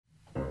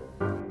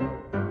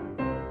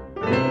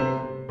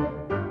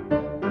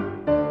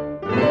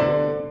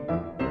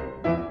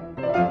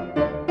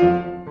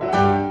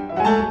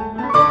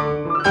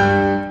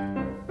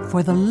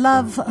for the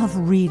love of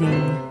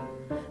reading,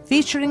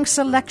 featuring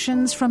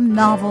selections from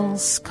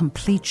novels,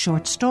 complete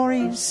short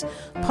stories,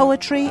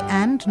 poetry,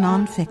 and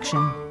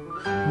nonfiction.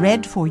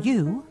 Read for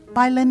you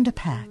by Linda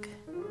Pack.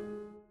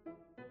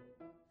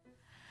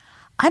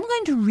 I'm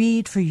going to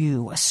read for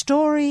you a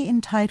story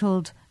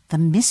entitled The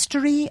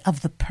Mystery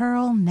of the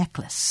Pearl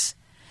Necklace.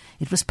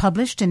 It was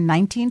published in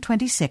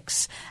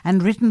 1926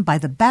 and written by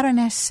the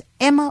Baroness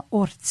Emma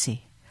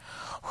Orczy,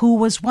 who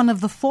was one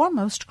of the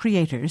foremost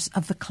creators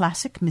of the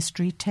classic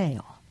mystery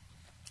tale.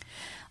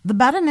 The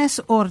Baroness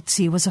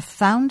Orczy was a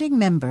founding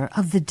member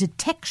of the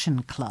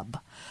Detection Club,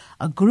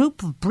 a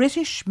group of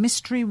British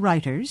mystery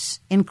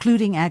writers,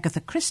 including Agatha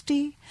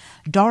Christie,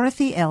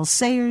 Dorothy L.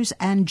 Sayers,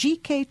 and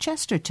G.K.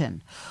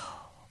 Chesterton,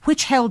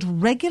 which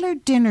held regular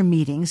dinner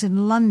meetings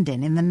in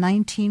London in the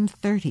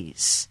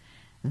 1930s.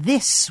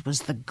 This was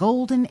the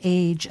golden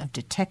age of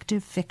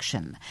detective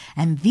fiction,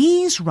 and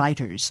these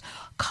writers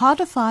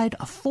codified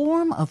a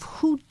form of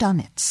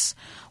whodunits,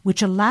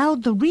 which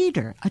allowed the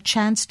reader a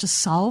chance to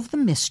solve the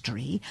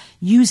mystery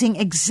using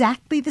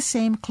exactly the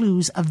same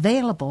clues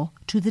available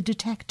to the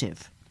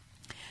detective.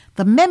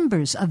 The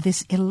members of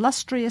this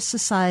illustrious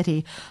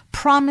society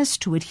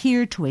promised to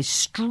adhere to a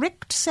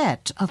strict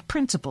set of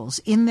principles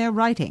in their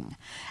writing,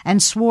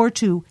 and swore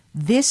to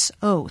this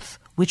oath,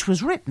 which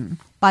was written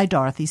by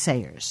Dorothy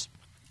Sayers.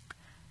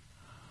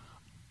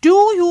 Do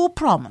you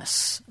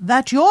promise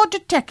that your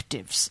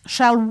detectives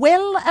shall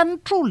well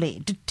and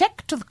truly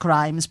detect the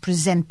crimes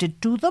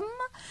presented to them,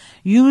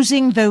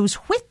 using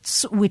those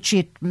wits which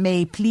it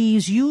may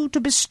please you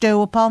to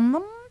bestow upon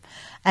them,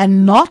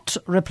 and not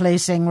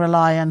replacing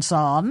reliance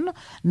on,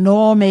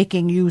 nor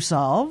making use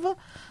of,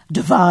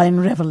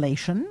 divine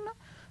revelation,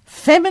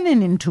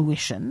 feminine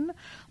intuition,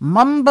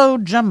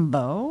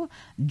 mumbo-jumbo,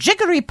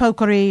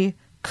 jiggery-pokery,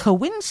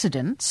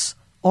 coincidence,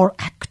 or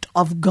act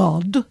of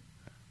God?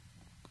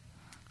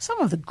 Some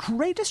of the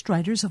greatest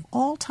writers of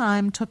all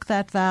time took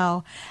that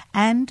vow,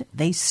 and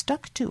they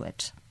stuck to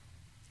it.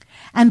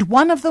 And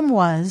one of them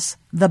was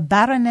the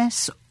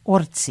Baroness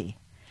Orczy,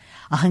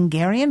 a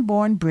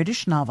Hungarian-born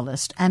British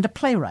novelist and a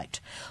playwright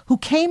who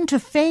came to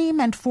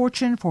fame and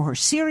fortune for her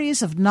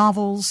series of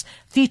novels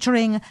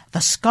featuring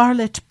the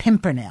Scarlet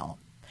Pimpernel.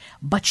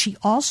 But she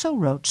also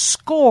wrote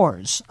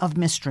scores of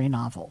mystery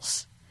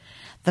novels.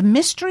 The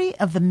Mystery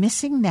of the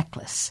Missing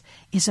Necklace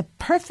is a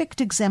perfect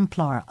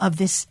exemplar of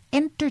this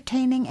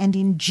entertaining and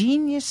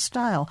ingenious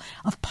style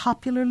of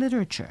popular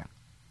literature.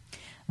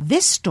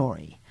 This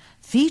story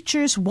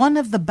features one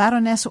of the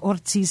Baroness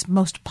Orczy's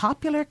most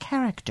popular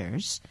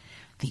characters,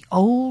 the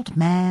old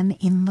man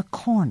in the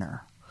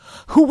corner,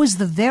 who was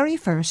the very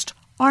first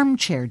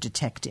armchair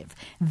detective.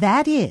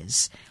 That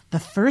is, the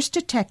first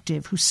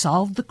detective who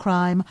solved the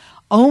crime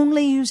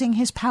only using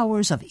his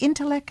powers of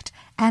intellect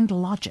and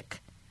logic.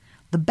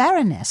 The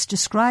Baroness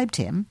described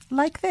him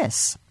like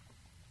this.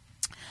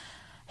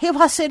 He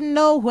was in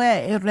no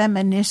way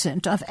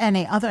reminiscent of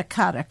any other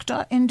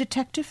character in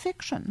detective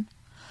fiction.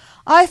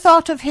 I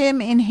thought of him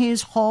in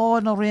his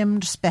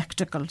horn-rimmed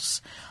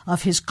spectacles,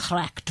 of his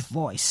cracked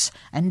voice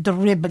and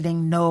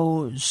dribbling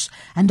nose,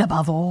 and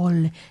above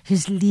all,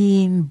 his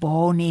lean,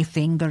 bony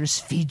fingers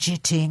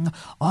fidgeting,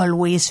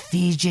 always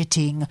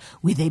fidgeting,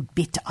 with a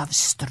bit of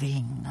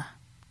string.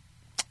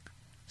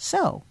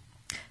 So,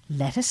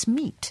 let us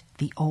meet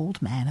the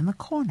old man in the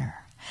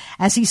corner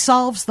as he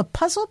solves the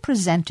puzzle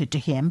presented to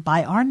him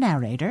by our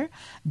narrator,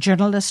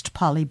 journalist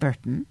Polly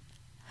Burton.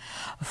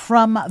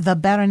 From the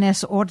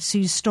Baroness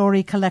Orczy's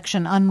story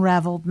collection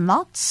Unraveled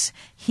Knots,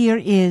 here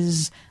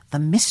is The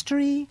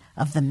Mystery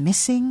of the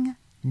Missing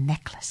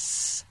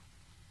Necklace.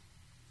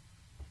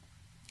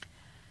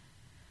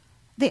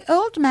 The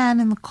old man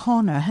in the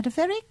corner had a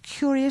very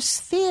curious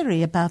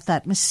theory about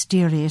that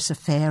mysterious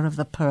affair of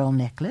the pearl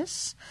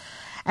necklace,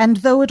 and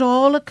though it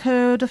all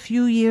occurred a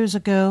few years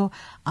ago,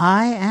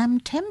 I am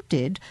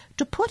tempted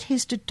to put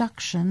his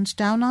deductions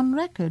down on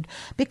record,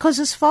 because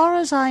as far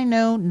as I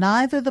know,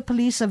 neither the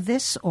police of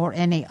this or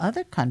any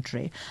other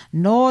country,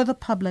 nor the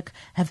public,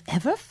 have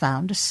ever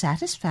found a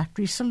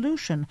satisfactory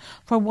solution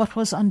for what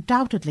was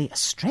undoubtedly a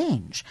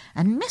strange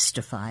and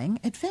mystifying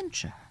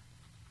adventure.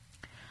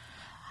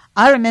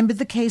 I remembered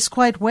the case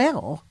quite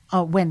well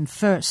when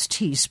first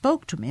he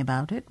spoke to me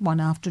about it one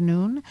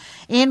afternoon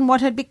in what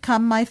had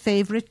become my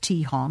favourite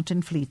tea haunt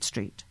in Fleet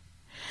Street.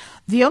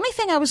 The only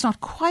thing I was not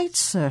quite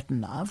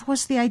certain of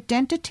was the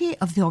identity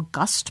of the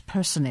august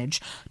personage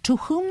to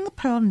whom the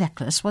pearl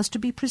necklace was to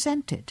be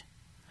presented.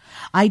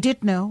 I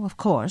did know, of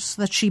course,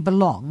 that she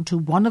belonged to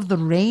one of the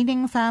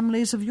reigning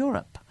families of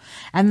Europe,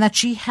 and that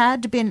she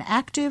had been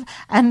active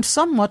and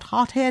somewhat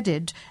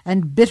hot-headed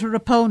and bitter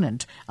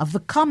opponent of the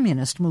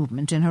communist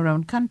movement in her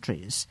own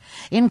countries,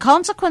 in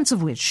consequence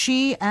of which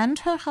she and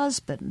her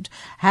husband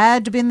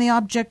had been the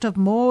object of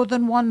more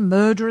than one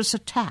murderous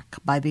attack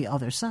by the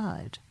other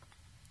side.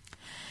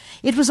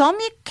 It was on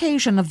the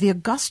occasion of the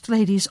august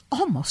lady's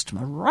almost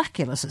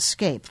miraculous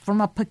escape from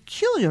a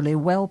peculiarly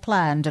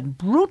well-planned and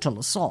brutal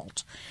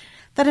assault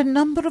that a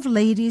number of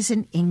ladies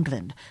in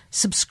England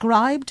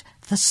subscribed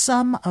the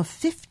sum of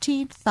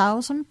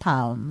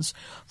 £15,000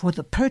 for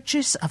the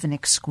purchase of an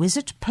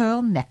exquisite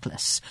pearl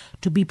necklace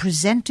to be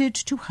presented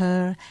to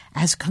her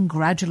as a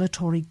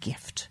congratulatory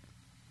gift.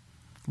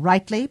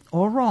 Rightly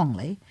or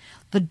wrongly,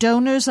 the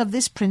donors of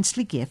this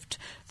princely gift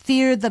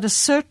feared that a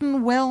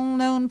certain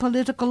well-known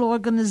political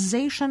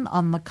organization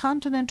on the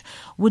continent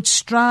would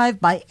strive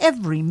by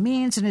every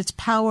means in its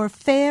power,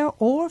 fair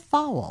or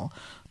foul,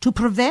 to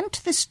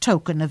prevent this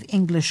token of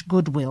English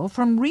goodwill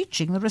from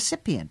reaching the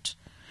recipient.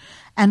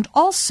 And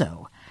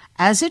also,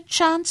 as it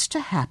chanced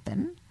to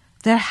happen,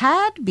 there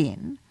had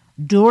been,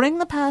 during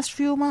the past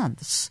few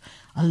months,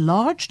 a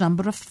large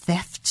number of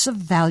thefts of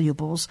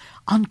valuables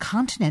on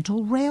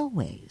continental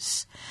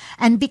railways,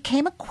 and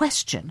became a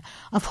question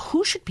of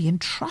who should be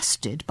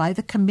entrusted by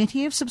the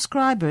committee of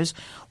subscribers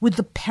with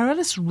the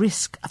perilous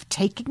risk of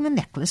taking the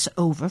necklace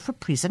over for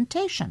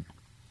presentation.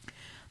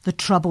 The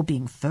trouble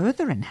being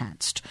further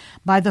enhanced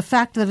by the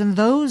fact that in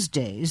those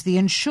days the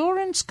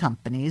insurance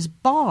companies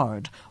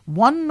barred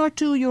 1 or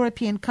 2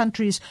 European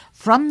countries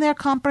from their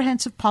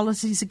comprehensive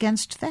policies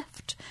against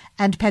theft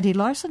and petty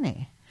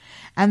larceny,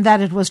 and that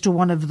it was to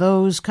one of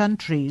those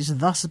countries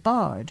thus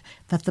barred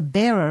that the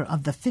bearer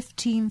of the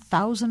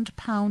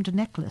 £15,000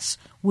 necklace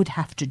would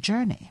have to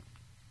journey.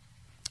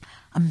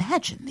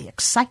 Imagine the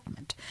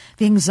excitement,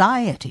 the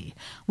anxiety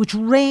which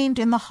reigned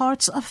in the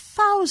hearts of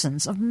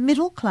thousands of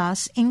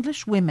middle-class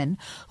English women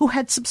who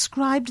had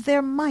subscribed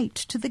their mite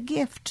to the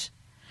gift.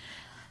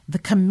 The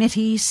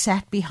committee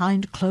sat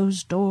behind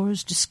closed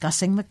doors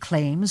discussing the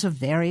claims of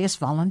various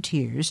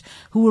volunteers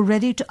who were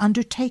ready to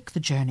undertake the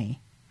journey.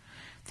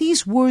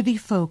 These worthy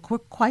folk were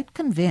quite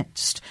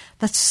convinced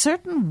that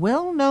certain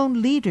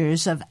well-known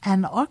leaders of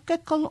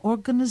anarchical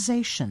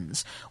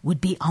organizations would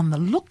be on the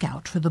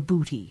lookout for the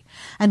booty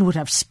and would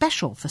have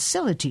special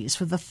facilities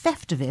for the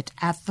theft of it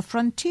at the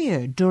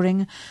frontier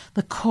during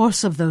the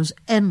course of those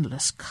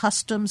endless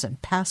customs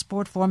and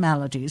passport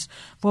formalities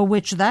for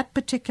which that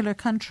particular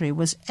country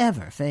was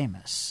ever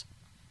famous.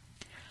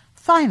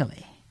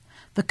 Finally,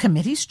 the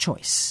committee's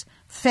choice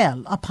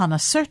fell upon a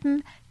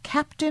certain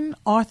Captain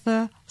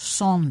Arthur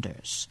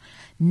Saunders,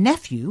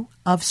 nephew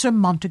of Sir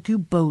Montague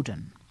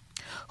Bowden,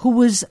 who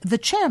was the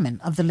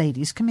chairman of the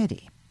Ladies'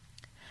 Committee.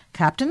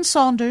 Captain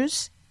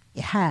Saunders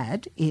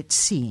had, it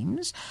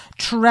seems,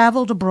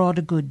 travelled abroad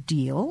a good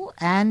deal,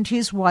 and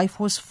his wife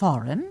was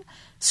foreign,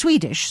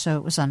 Swedish, so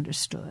it was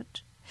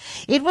understood.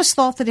 It was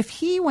thought that if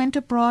he went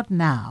abroad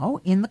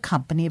now in the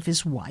company of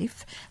his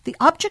wife, the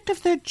object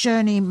of their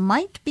journey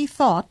might be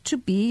thought to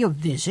be a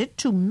visit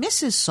to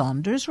Mrs.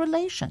 Saunders'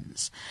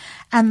 relations,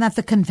 and that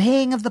the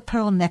conveying of the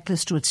pearl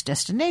necklace to its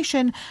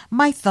destination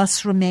might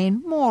thus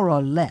remain more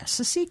or less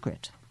a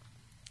secret.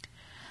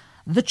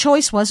 The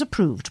choice was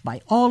approved by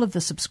all of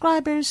the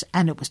subscribers,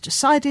 and it was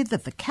decided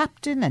that the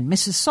captain and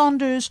Mrs.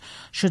 Saunders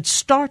should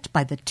start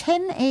by the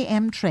 10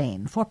 a.m.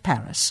 train for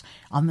Paris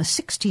on the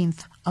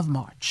 16th of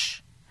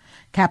March.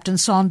 Captain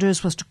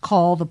Saunders was to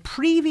call the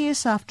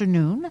previous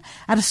afternoon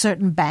at a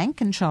certain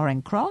bank in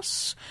Charing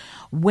Cross,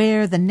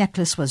 where the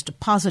necklace was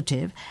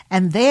deposited,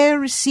 and there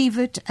receive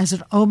it as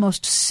an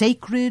almost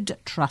sacred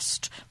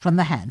trust from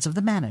the hands of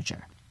the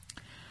manager.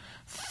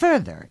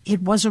 Further,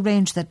 it was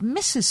arranged that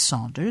Mrs.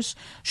 Saunders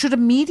should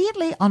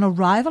immediately on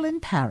arrival in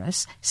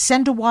Paris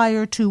send a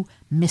wire to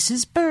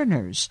Mrs.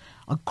 Berners,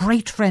 a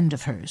great friend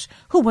of hers,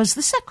 who was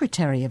the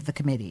secretary of the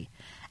committee,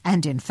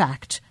 and in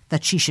fact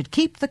that she should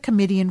keep the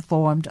committee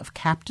informed of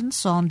Captain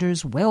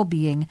Saunders'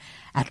 well-being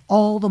at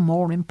all the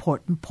more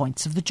important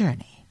points of the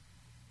journey.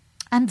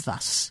 And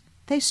thus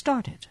they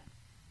started.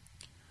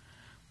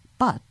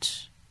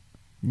 But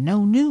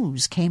no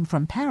news came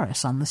from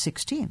Paris on the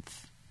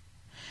 16th.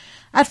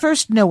 At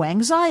first no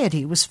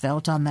anxiety was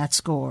felt on that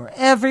score,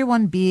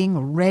 everyone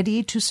being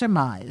ready to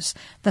surmise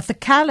that the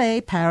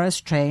Calais-Paris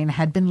train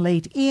had been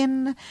late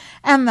in,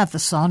 and that the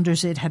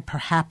Saunderses had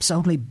perhaps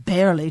only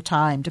barely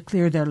time to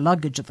clear their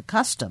luggage at the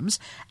customs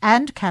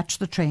and catch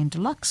the train de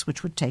luxe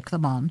which would take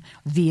them on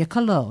via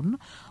Cologne,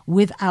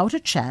 without a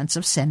chance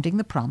of sending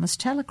the promised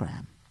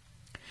telegram.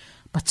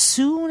 But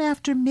soon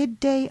after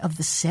midday of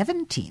the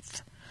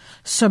 17th,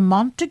 Sir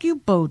Montague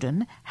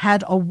Bowden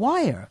had a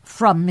wire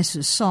from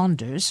Mrs.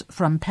 Saunders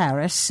from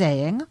Paris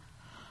saying,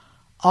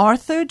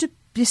 "Arthur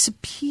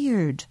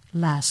disappeared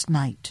last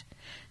night.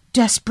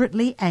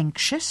 Desperately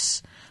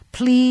anxious.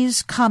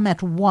 Please come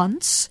at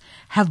once.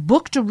 Have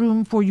booked a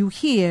room for you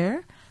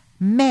here.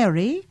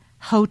 Mary,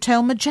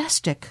 Hotel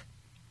Majestic."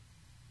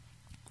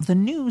 The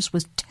news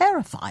was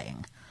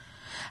terrifying.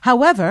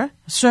 However,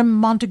 Sir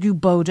Montague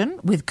Bowden,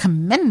 with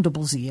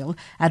commendable zeal,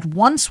 at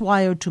once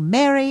wired to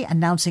Mary,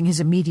 announcing his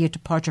immediate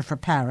departure for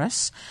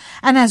Paris,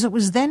 and as it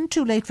was then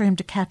too late for him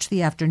to catch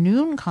the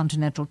afternoon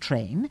continental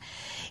train,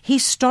 he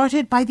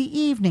started by the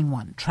evening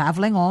one,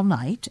 travelling all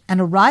night, and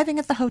arriving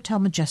at the Hotel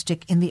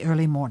Majestic in the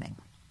early morning.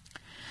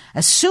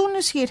 As soon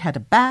as he had had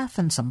a bath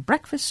and some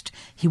breakfast,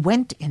 he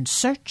went in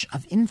search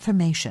of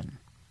information.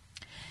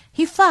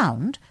 He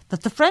found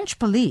that the French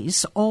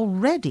police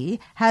already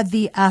had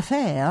the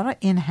affaire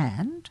in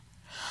hand.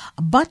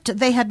 but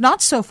they had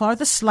not so far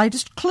the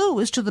slightest clue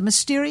as to the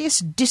mysterious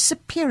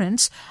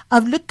disappearance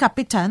of Le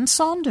Capitaine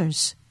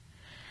Saunders.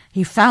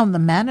 He found the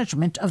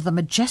management of the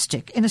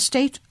Majestic in a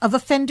state of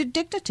offended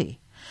dignity,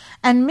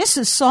 and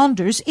Mrs.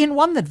 Saunders in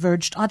one that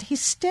verged on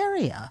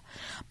hysteria.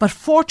 But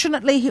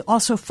fortunately he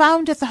also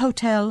found at the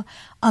hotel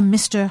a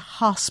Mr.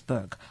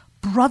 Hosberg,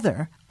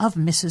 brother of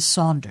Mrs.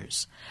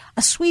 Saunders,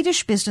 a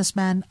Swedish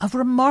businessman of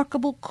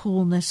remarkable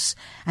coolness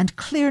and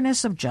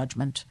clearness of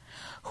judgment,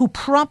 who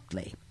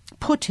promptly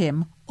put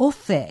him au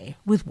fait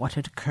with what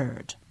had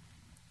occurred.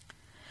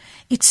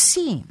 It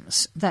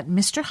seems that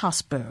Mr.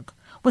 Hosberg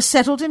was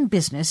settled in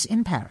business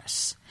in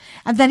Paris,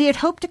 and that he had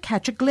hoped to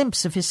catch a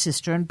glimpse of his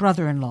sister and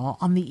brother-in-law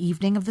on the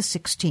evening of the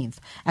 16th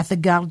at the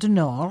Gare du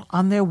Nord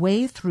on their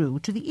way through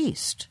to the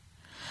east.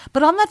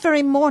 But on that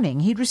very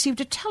morning he had received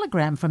a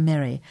telegram from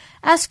Mary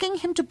asking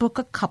him to book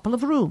a couple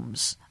of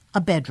rooms,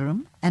 a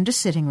bedroom and a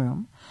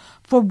sitting-room,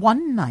 for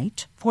one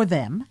night for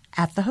them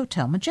at the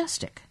Hotel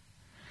Majestic.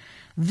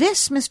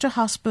 This Mr.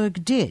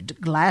 Hosberg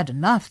did, glad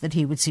enough that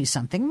he would see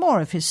something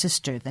more of his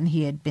sister than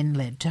he had been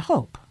led to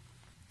hope.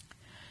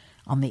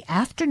 On the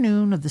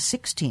afternoon of the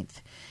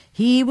 16th,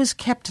 he was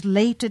kept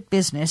late at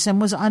business and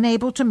was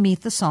unable to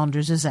meet the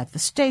Saunderses at the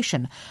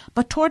station,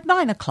 but toward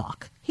 9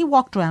 o'clock he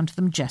walked round to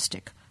the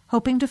Majestic,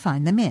 hoping to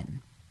find them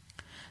in.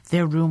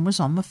 Their room was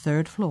on the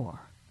 3rd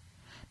floor.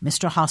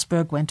 Mr.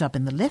 Hosberg went up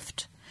in the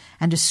lift,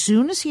 and as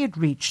soon as he had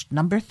reached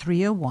number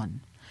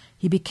 301,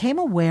 he became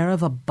aware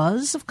of a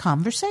buzz of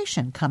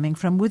conversation coming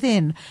from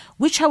within,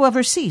 which,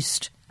 however,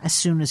 ceased as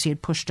soon as he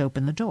had pushed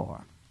open the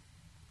door.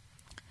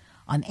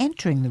 On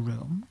entering the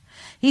room,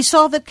 he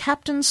saw that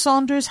Captain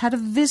Saunders had a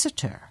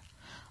visitor,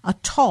 a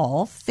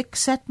tall,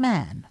 thick-set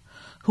man,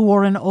 who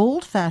wore an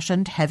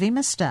old-fashioned heavy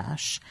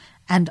moustache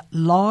and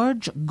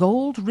large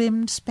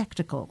gold-rimmed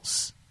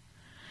spectacles.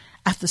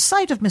 At the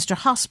sight of Mr.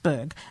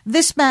 Hosberg,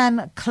 this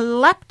man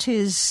clapped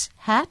his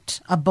hat,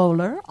 a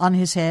bowler, on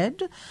his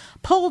head,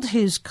 pulled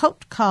his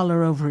coat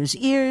collar over his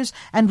ears,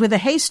 and with a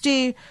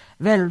hasty,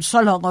 "Well,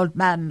 so long, old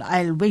man,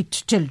 I'll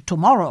wait till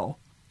tomorrow,"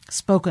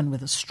 spoken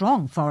with a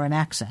strong foreign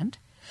accent,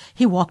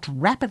 he walked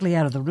rapidly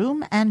out of the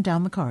room and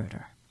down the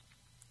corridor.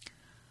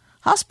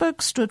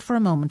 Hosberg stood for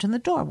a moment in the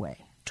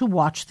doorway to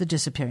watch the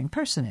disappearing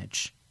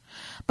personage,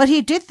 but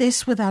he did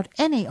this without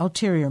any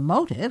ulterior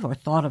motive or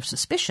thought of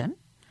suspicion.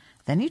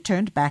 Then he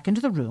turned back into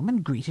the room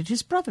and greeted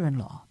his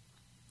brother-in-law.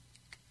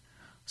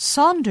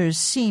 Saunders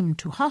seemed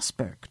to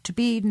Hosberg to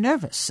be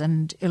nervous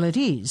and ill at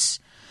ease.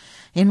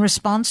 In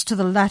response to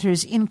the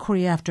latter's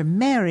inquiry after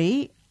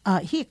Mary,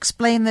 he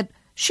explained that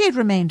she had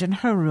remained in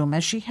her room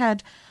as he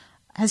had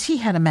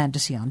a man to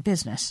see on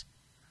business.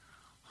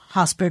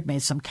 Hosberg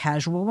made some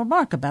casual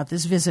remark about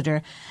this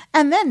visitor,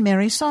 and then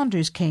Mary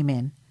Saunders came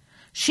in.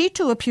 She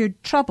too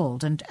appeared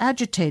troubled and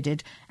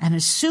agitated, and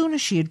as soon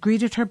as she had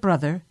greeted her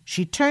brother,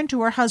 she turned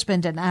to her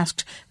husband and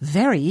asked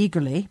very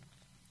eagerly,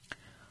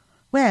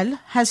 "Well,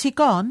 has he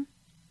gone?"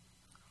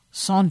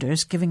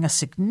 Saunders, giving a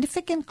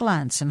significant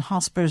glance in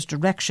Hosberg's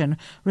direction,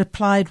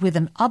 replied with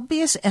an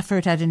obvious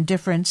effort at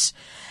indifference,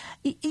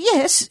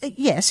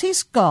 Yes,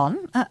 he's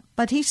gone,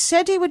 but he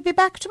said he would be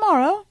back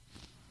tomorrow."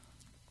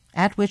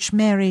 At which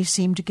Mary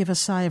seemed to give a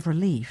sigh of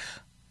relief.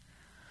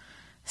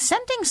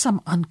 Scenting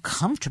some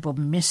uncomfortable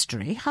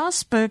mystery,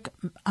 Hosberg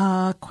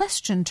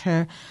questioned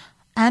her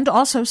and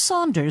also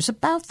Saunders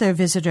about their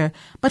visitor,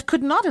 but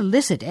could not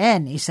elicit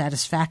any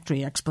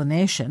satisfactory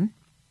explanation.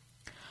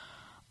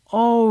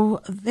 "Oh,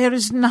 there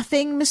is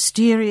nothing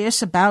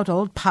mysterious about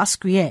old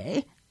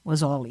Pasquier,"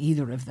 was all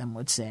either of them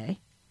would say.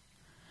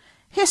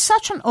 "He's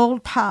such an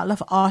old pal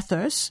of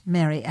Arthur's,"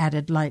 Mary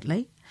added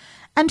lightly,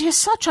 "and he's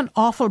such an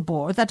awful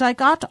bore that I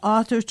got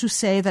Arthur to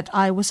say that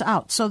I was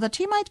out so that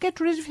he might get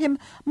rid of him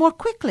more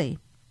quickly."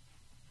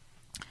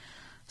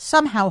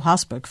 Somehow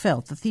Hosberg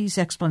felt that these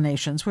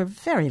explanations were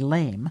very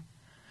lame.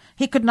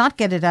 He could not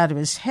get it out of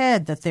his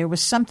head that there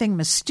was something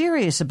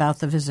mysterious about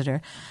the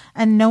visitor,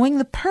 and knowing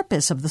the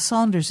purpose of the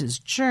Saunders'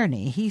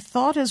 journey, he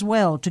thought as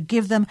well to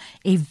give them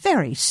a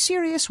very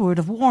serious word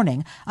of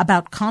warning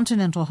about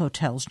continental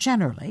hotels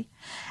generally,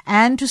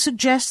 and to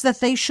suggest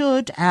that they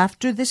should,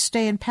 after this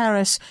stay in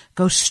Paris,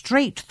 go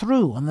straight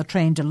through on the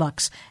train de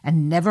luxe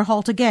and never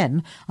halt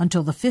again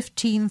until the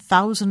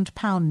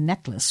 £15,000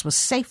 necklace was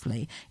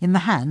safely in the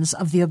hands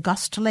of the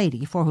august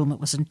lady for whom it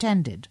was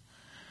intended.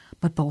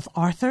 But both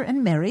Arthur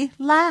and Mary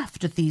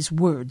laughed at these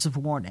words of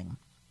warning.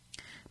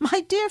 "My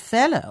dear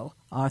fellow,"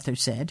 Arthur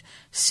said,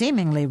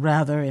 seemingly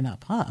rather in a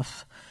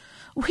puff,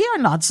 "we are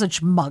not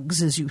such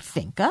mugs as you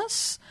think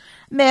us.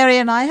 Mary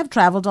and I have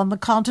travelled on the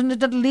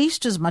continent at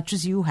least as much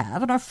as you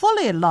have, and are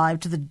fully alive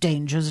to the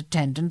dangers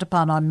attendant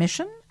upon our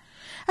mission.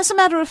 As a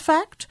matter of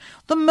fact,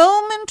 the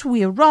moment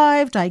we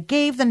arrived, I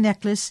gave the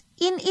necklace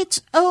in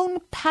its own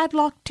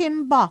padlocked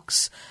tin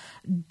box,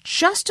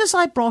 just as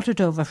I brought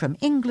it over from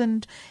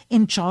England,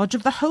 in charge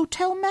of the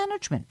hotel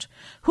management,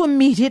 who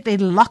immediately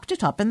locked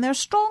it up in their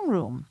strong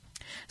room.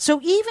 So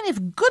even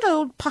if good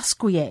old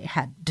Pasquier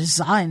had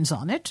designs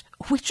on it,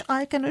 which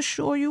I can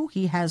assure you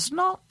he has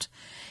not,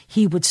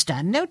 he would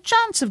stand no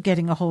chance of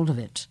getting a hold of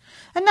it.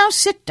 And now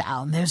sit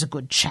down, there's a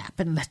good chap,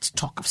 and let's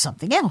talk of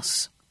something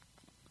else."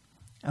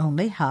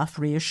 Only half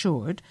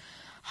reassured,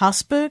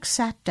 Hosberg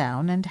sat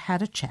down and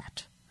had a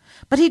chat.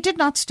 But he did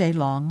not stay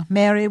long.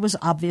 Mary was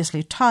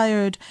obviously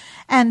tired,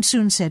 and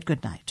soon said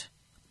good night.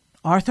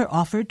 Arthur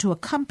offered to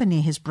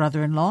accompany his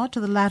brother-in-law to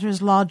the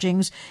latter's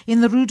lodgings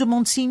in the Rue de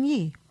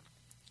Monsigny.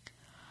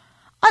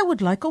 "I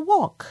would like a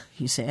walk,"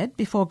 he said,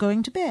 "before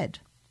going to bed."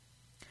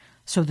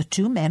 So the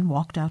two men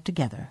walked out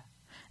together,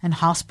 and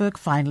Hosberg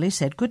finally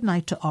said good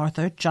night to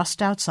Arthur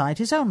just outside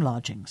his own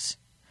lodgings.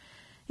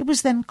 It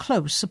was then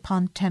close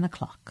upon 10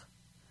 o'clock.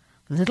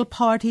 The little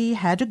party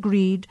had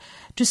agreed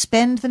to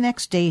spend the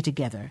next day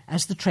together,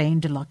 as the train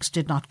de luxe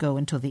did not go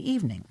until the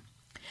evening,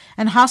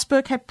 and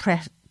Hosberg had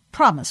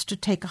promised to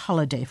take a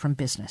holiday from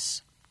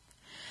business.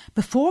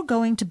 Before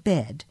going to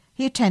bed,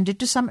 he attended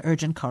to some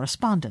urgent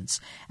correspondence,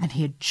 and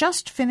he had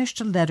just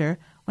finished a letter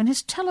when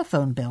his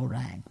telephone bell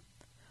rang.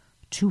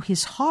 To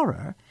his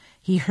horror,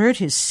 he heard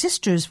his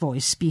sister's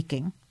voice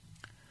speaking.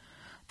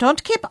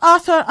 "Don't keep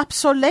Arthur up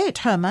so late,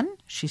 Herman,"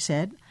 she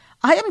said.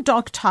 "I am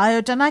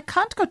dog-tired, and I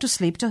can't go to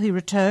sleep till he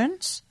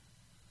returns."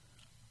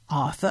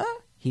 "Arthur?"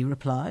 he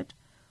replied.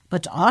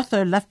 "But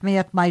Arthur left me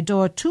at my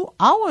door 2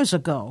 hours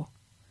ago."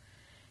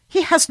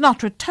 "He has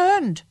not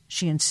returned,"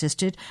 she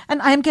insisted, "and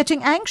I am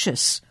getting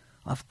anxious."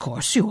 "Of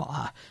course you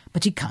are,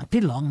 but he can't be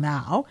long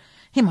now.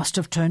 He must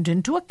have turned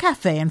into a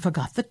cafe and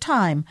forgot the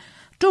time.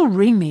 Do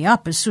ring me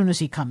up as soon as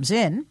he comes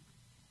in."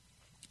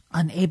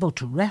 Unable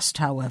to rest,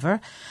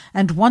 however,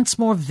 and once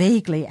more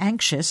vaguely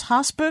anxious,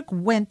 Hosberg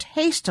went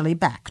hastily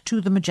back to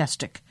the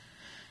Majestic.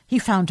 He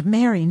found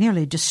Mary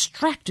nearly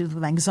distracted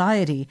with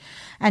anxiety,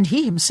 and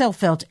he himself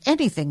felt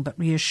anything but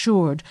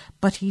reassured,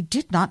 but he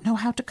did not know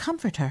how to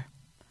comfort her.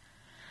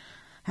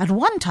 At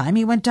one time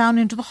he went down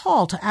into the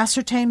hall to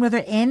ascertain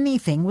whether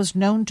anything was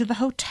known to the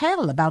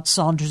hotel about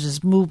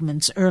Saunders's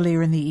movements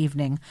earlier in the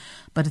evening,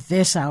 but at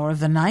this hour of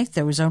the night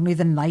there was only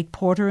the night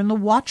porter and the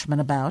watchman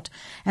about,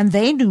 and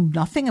they knew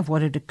nothing of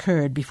what had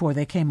occurred before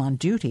they came on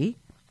duty.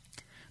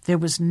 There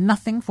was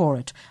nothing for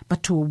it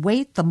but to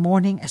await the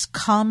morning as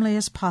calmly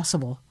as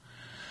possible.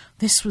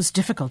 This was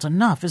difficult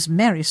enough, as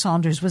Mary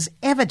Saunders was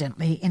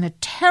evidently in a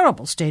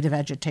terrible state of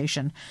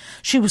agitation.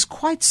 She was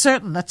quite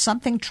certain that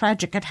something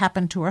tragic had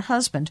happened to her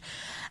husband,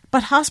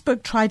 but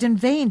Hosberg tried in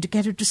vain to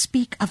get her to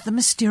speak of the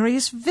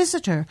mysterious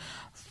visitor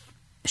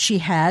she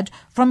had,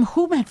 from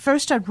whom had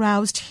first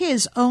aroused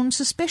his own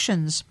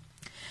suspicions.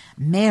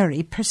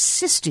 Mary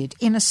persisted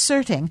in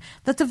asserting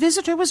that the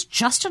visitor was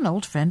just an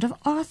old friend of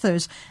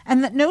Arthur's,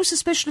 and that no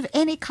suspicion of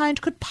any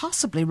kind could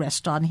possibly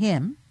rest on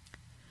him.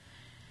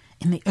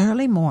 In the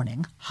early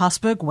morning,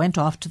 Hosberg went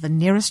off to the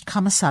nearest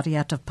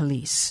commissariat of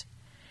police.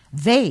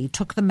 They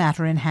took the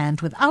matter in hand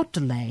without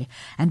delay,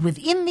 and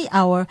within the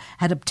hour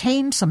had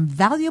obtained some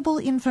valuable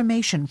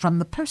information from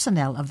the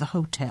personnel of the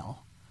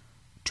hotel.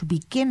 To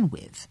begin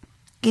with,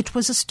 it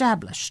was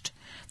established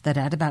that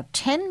at about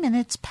 10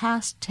 minutes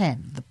past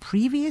 10 the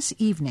previous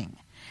evening,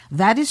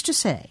 that is to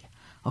say,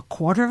 a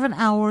quarter of an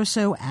hour or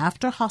so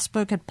after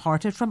Hosberg had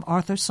parted from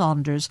Arthur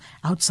Saunders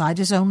outside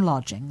his own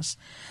lodgings,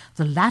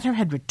 the latter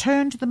had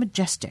returned to the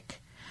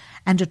Majestic,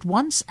 and at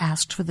once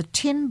asked for the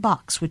tin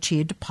box which he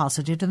had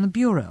deposited in the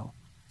bureau.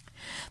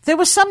 There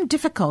was some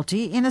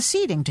difficulty in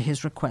acceding to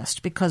his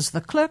request, because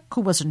the clerk who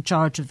was in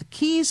charge of the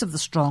keys of the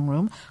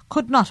strong-room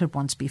could not at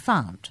once be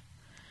found.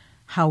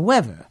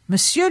 However,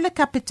 Monsieur le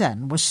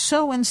Capitaine was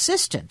so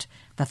insistent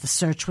that the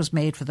search was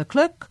made for the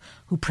clerk,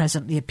 who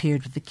presently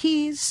appeared with the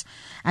keys,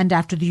 and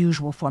after the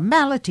usual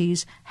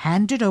formalities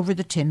handed over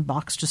the tin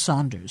box to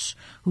Saunders,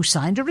 who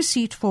signed a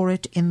receipt for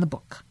it in the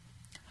book.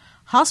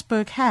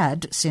 Hosberg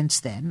had, since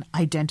then,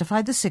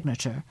 identified the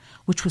signature,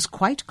 which was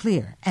quite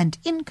clear and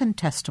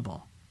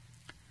incontestable.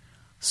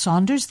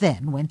 Saunders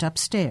then went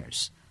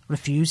upstairs,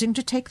 refusing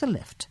to take the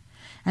lift,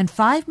 and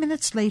 5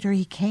 minutes later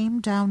he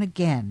came down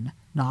again,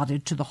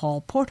 nodded to the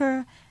hall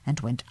porter, and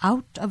went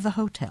out of the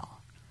hotel.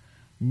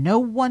 No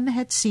one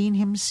had seen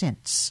him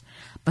since,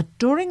 but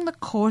during the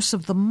course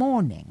of the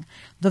morning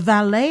the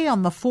valet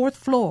on the 4th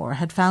floor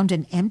had found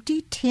an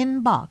empty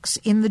tin box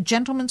in the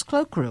gentleman's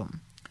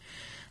cloakroom.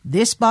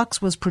 This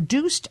box was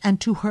produced, and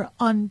to her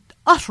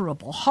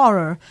unutterable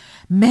horror,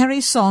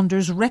 Mary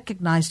Saunders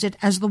recognized it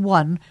as the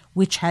one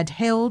which had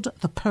held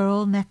the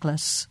pearl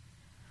necklace.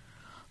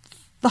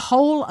 The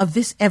whole of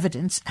this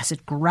evidence, as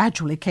it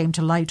gradually came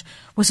to light,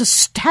 was a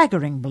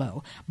staggering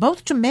blow,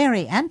 both to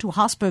Mary and to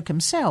Hosberg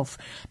himself,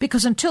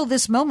 because until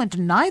this moment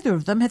neither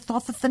of them had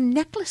thought that the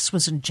necklace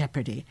was in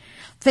jeopardy.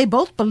 They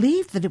both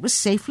believed that it was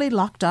safely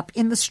locked up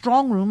in the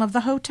strong-room of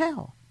the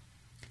hotel.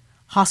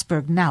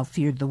 Hosberg now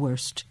feared the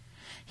worst.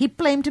 He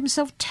blamed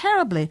himself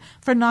terribly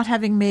for not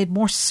having made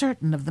more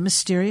certain of the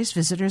mysterious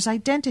visitor's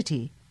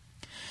identity.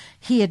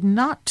 He had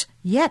not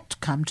yet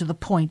come to the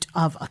point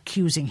of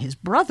accusing his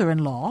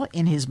brother-in-law,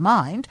 in his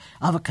mind,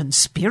 of a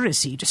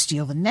conspiracy to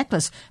steal the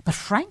necklace, but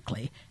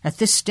frankly, at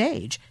this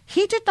stage,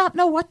 he did not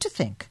know what to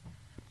think.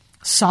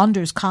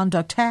 Saunders'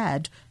 conduct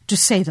had, to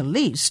say the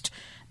least,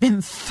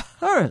 been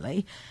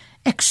thoroughly,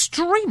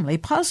 extremely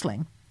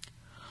puzzling.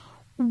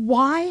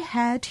 Why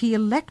had he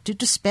elected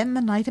to spend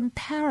the night in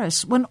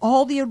Paris when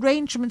all the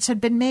arrangements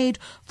had been made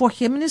for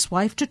him and his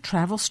wife to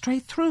travel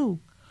straight through?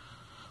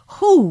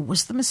 Who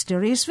was the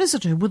mysterious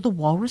visitor with the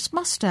walrus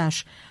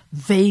mustache,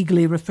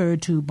 vaguely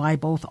referred to by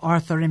both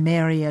Arthur and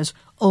Mary as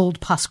Old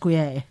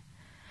Pasquier?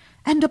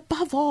 And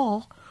above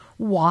all,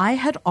 why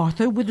had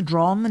Arthur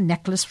withdrawn the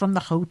necklace from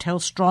the hotel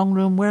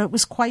strong-room where it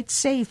was quite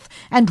safe,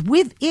 and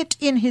with it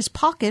in his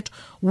pocket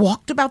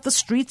walked about the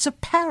streets of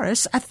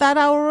Paris at that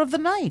hour of the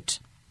night?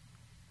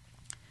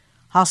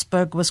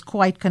 Habsburg was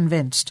quite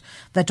convinced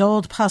that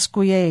old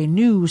Pasquier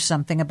knew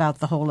something about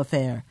the whole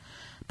affair,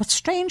 but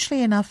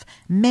strangely enough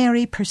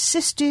Mary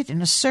persisted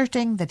in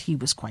asserting that he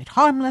was quite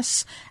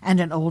harmless and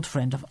an old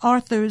friend of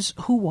Arthur's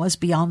who was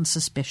beyond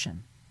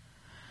suspicion.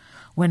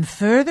 When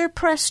further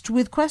pressed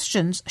with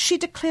questions, she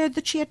declared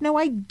that she had no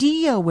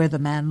idea where the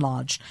man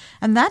lodged,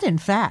 and that, in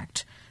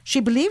fact, she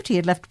believed he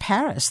had left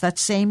Paris that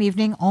same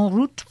evening en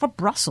route for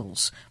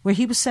Brussels, where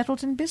he was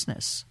settled in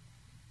business.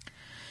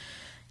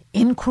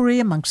 Inquiry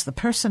amongst the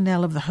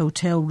personnel of the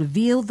hotel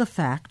revealed the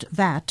fact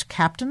that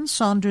Captain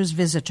Saunders'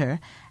 visitor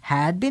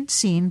had been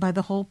seen by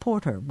the hall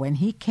porter when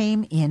he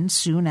came in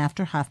soon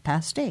after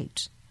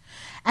 8:30,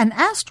 and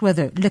asked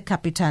whether Le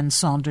Capitaine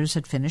Saunders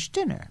had finished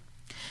dinner.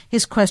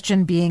 His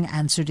question being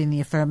answered in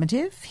the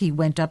affirmative, he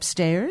went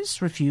upstairs,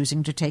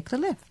 refusing to take the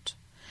lift.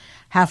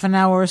 Half an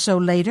hour or so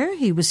later,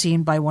 he was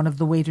seen by one of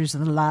the waiters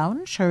in the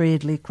lounge,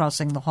 hurriedly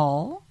crossing the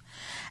hall,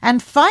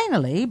 and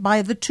finally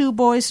by the two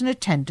boys in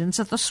attendance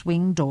at the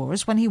swing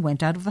doors when he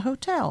went out of the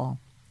hotel.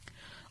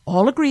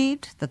 All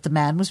agreed that the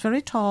man was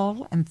very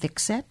tall and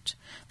thick-set,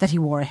 that he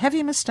wore a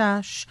heavy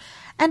moustache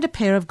and a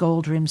pair of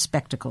gold-rimmed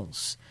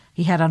spectacles.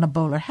 He had on a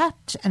bowler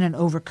hat and an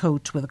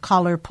overcoat with a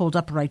collar pulled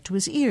up right to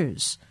his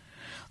ears.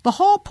 The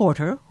hall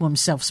porter, who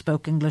himself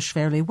spoke English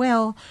fairly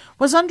well,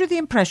 was under the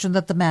impression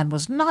that the man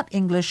was not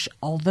English,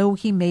 although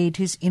he made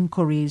his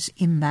inquiries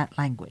in that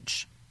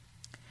language.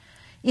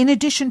 In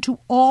addition to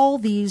all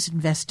these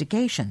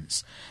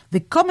investigations, the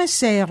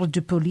commissaire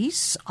de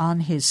police, on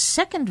his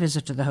second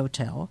visit to the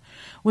hotel,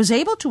 was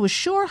able to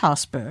assure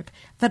Habsburg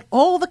that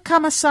all the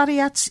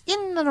commissariats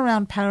in and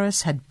around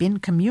Paris had been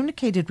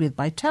communicated with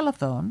by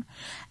telephone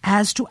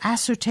as to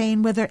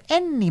ascertain whether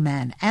any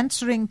man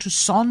answering to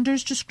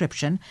Saunders'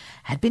 description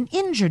had been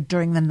injured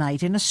during the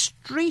night in a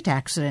street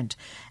accident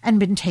and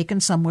been taken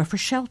somewhere for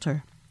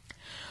shelter.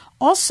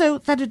 Also,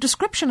 that a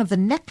description of the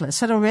necklace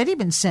had already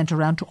been sent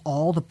around to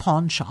all the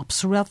pawn shops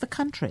throughout the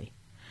country.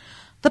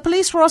 The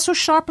police were also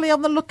sharply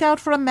on the lookout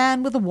for a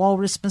man with a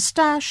walrus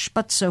moustache,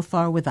 but so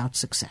far without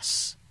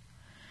success.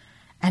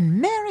 And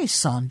Mary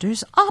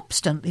Saunders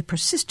obstinately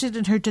persisted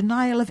in her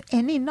denial of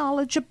any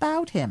knowledge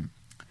about him.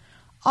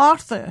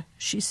 Arthur,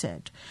 she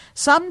said,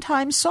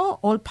 sometimes saw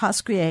old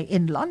Pasquier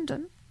in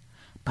London,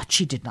 but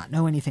she did not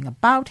know anything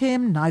about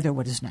him, neither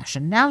what his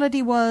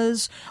nationality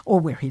was,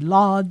 or where he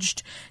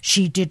lodged.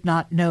 She did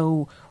not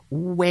know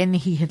when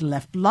he had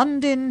left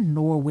London,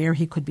 nor where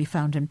he could be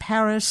found in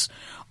Paris.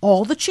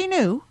 All that she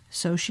knew,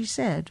 so she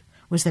said,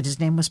 was that his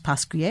name was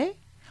Pasquier,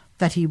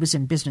 that he was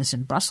in business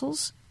in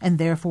Brussels, and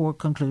therefore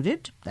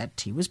concluded that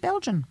he was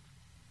Belgian.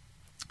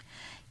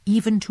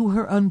 Even to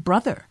her own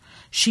brother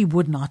she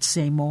would not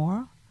say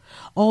more,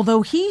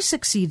 although he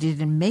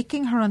succeeded in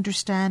making her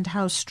understand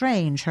how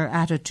strange her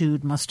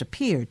attitude must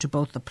appear to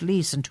both the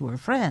police and to her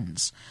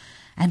friends,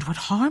 and what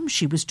harm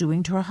she was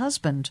doing to her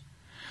husband.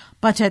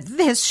 But at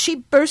this she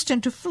burst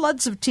into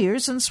floods of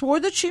tears and swore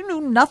that she knew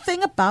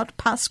nothing about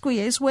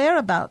Pasquier's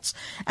whereabouts,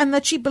 and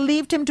that she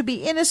believed him to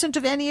be innocent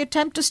of any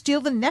attempt to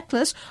steal the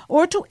necklace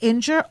or to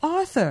injure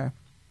Arthur.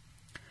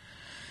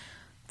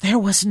 There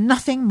was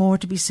nothing more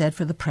to be said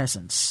for the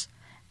present,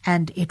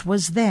 and it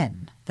was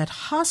then that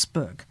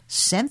Habsburg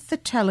sent the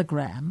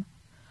telegram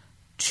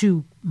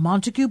to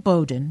Montague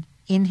Bowden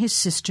in his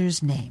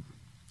sister's name,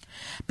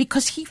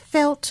 because he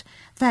felt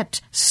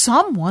that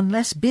someone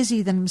less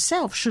busy than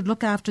himself should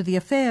look after the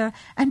affair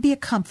and be a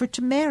comfort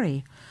to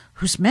Mary,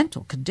 whose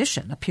mental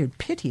condition appeared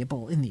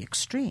pitiable in the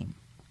extreme.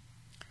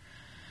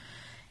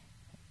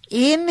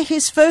 In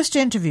his first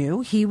interview,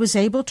 he was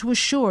able to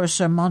assure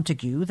Sir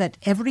Montague that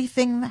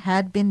everything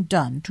had been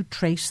done to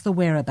trace the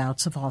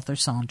whereabouts of Arthur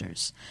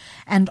Saunders,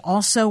 and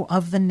also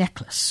of the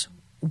necklace,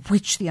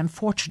 which the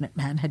unfortunate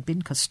man had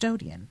been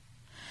custodian.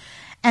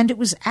 And it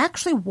was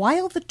actually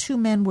while the two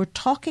men were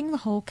talking the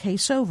whole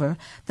case over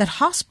that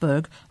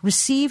Habsburg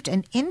received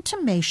an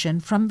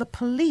intimation from the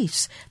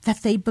police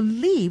that they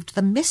believed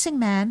the missing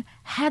man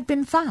had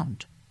been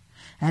found.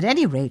 At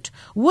any rate,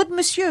 would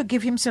Monsieur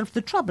give himself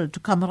the trouble to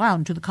come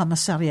round to the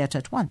commissariat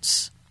at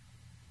once?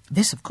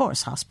 This, of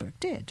course, Habsburg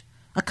did,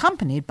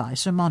 accompanied by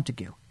Sir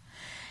Montague.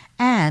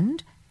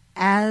 And,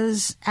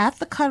 as at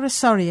the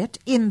commissariat,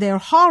 in their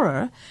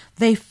horror,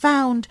 they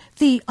found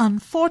the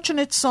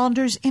unfortunate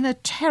Saunders in a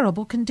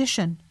terrible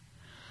condition.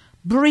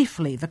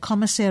 Briefly, the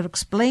commissaire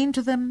explained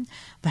to them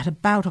that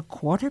about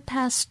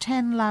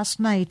 10:15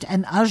 last night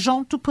an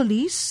agent de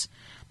police,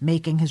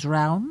 making his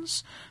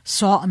rounds,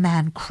 saw a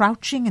man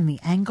crouching in the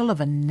angle of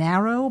a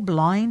narrow,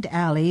 blind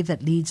alley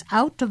that leads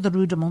out of the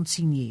Rue de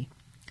Monsigny.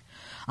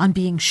 On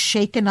being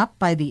shaken up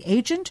by the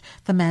agent,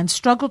 the man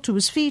struggled to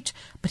his feet,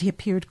 but he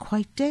appeared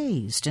quite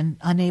dazed and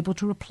unable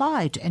to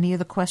reply to any of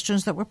the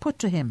questions that were put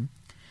to him.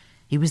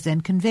 He was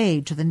then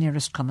conveyed to the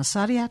nearest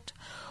commissariat,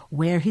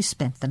 where he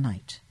spent the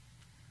night.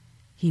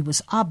 He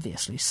was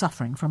obviously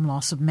suffering from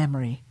loss of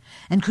memory,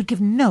 and could give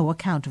no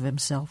account of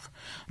himself,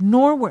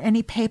 nor were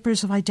any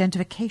papers of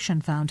identification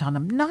found on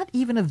him, not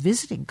even a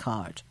visiting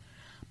card.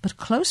 But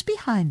close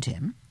behind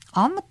him,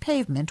 on the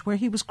pavement where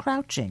he was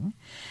crouching,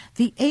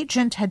 the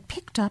agent had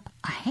picked up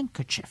a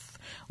handkerchief,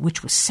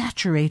 which was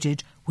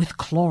saturated with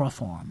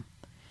chloroform.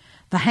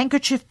 The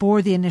handkerchief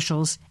bore the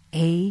initials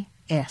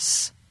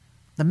A.S.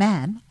 The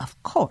man,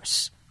 of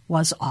course,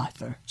 was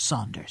Arthur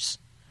Saunders.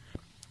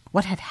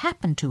 What had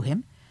happened to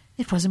him,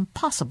 it was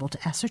impossible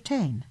to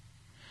ascertain.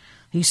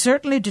 He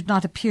certainly did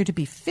not appear to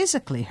be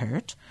physically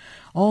hurt,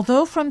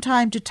 although from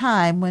time to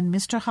time, when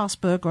Mr.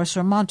 Hosberg or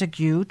Sir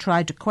Montague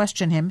tried to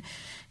question him,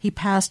 he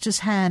passed his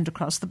hand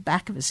across the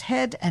back of his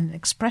head, and an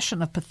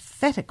expression of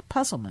pathetic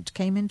puzzlement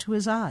came into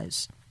his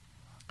eyes.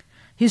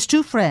 His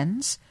two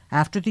friends,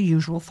 after the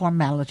usual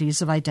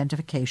formalities of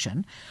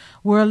identification,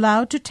 were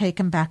allowed to take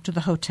him back to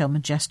the Hotel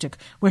Majestic,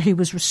 where he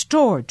was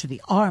restored to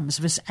the arms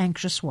of his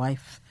anxious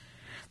wife.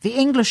 The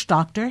English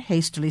doctor,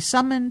 hastily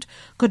summoned,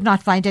 could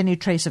not find any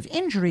trace of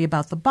injury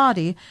about the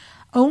body,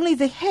 only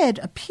the head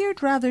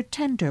appeared rather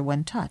tender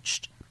when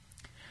touched.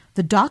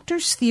 The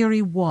doctor's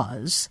theory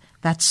was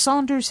that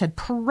Saunders had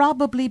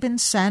probably been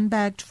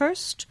sandbagged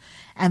first,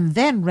 and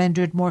then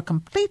rendered more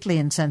completely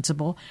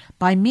insensible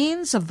by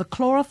means of the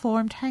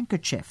chloroformed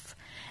handkerchief,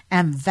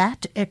 and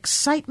that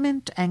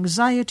excitement,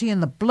 anxiety,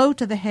 and the blow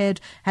to the head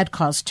had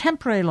caused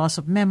temporary loss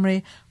of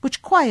memory,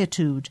 which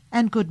quietude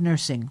and good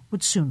nursing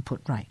would soon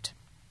put right.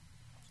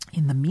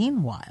 In the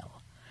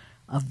meanwhile,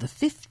 of the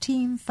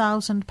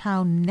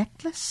 £15,000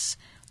 necklace,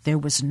 there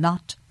was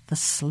not the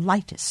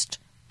slightest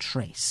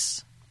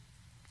trace.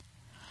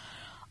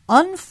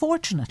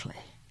 Unfortunately,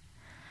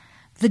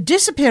 the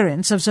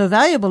disappearance of so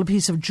valuable a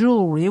piece of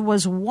jewelry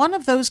was one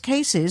of those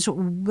cases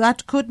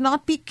that could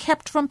not be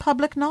kept from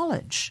public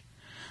knowledge.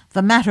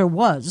 The matter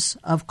was,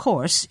 of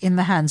course, in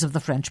the hands of the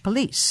French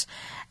police,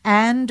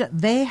 and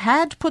they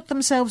had put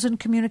themselves in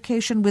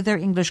communication with their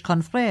English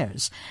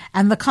confrères,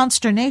 and the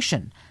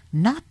consternation,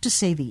 not to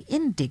say the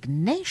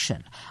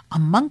indignation,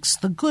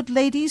 amongst the good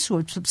ladies who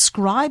had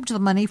subscribed the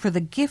money for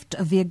the gift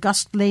of the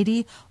august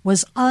lady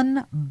was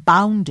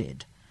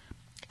unbounded.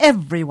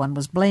 Everyone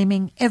was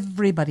blaming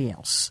everybody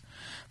else.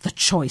 The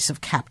choice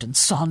of Captain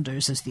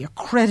Saunders as the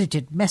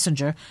accredited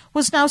messenger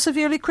was now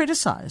severely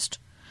criticized.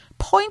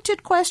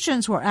 Pointed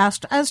questions were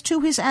asked as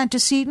to his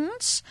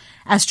antecedents,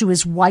 as to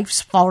his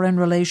wife's foreign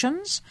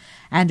relations,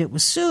 and it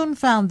was soon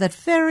found that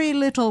very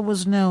little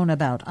was known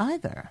about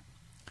either.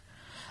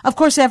 Of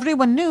course,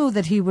 everyone knew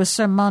that he was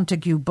Sir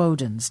Montague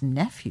Boden's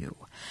nephew,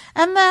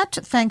 and that,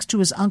 thanks to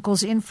his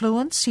uncle's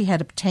influence, he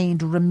had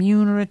obtained a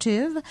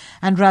remunerative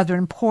and rather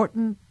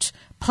important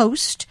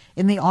post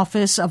in the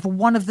office of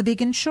one of the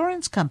big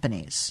insurance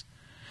companies.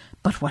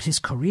 But what his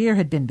career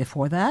had been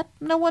before that,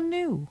 no one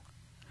knew.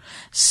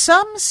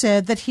 Some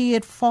said that he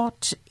had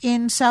fought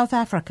in South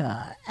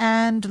Africa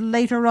and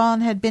later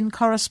on had been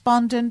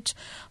correspondent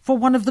for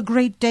one of the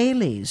great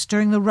dailies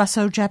during the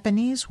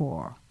Russo-Japanese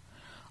War,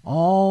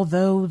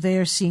 although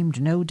there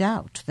seemed no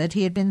doubt that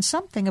he had been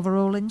something of a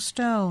rolling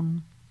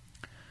stone.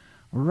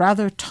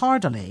 Rather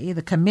tardily,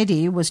 the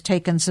committee was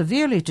taken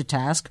severely to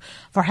task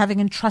for having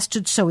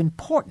entrusted so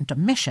important a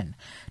mission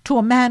to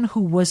a man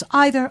who was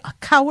either a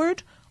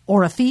coward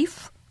or a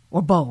thief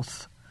or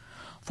both.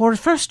 For at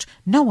first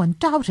no one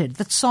doubted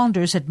that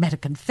Saunders had met a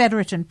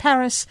confederate in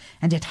Paris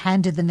and had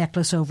handed the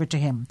necklace over to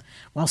him,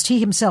 whilst he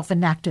himself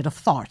enacted a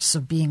farce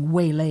of being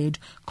waylaid,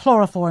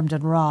 chloroformed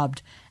and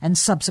robbed, and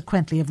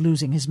subsequently of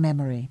losing his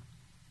memory.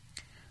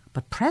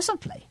 But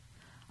presently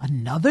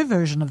another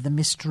version of the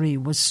mystery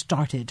was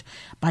started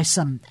by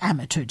some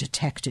amateur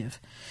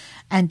detective,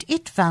 and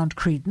it found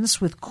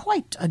credence with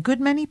quite a good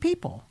many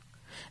people.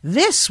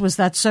 This was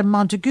that Sir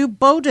Montague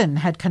Boden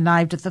had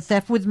connived at the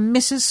theft with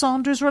Mrs.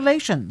 Saunders'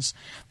 relations,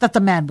 that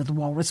the man with the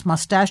walrus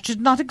moustache did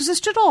not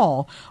exist at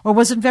all, or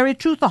was in very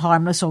truth a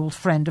harmless old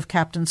friend of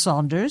Captain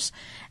Saunders,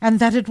 and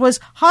that it was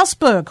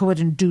Hosberg who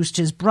had induced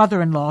his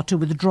brother-in-law to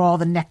withdraw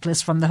the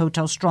necklace from the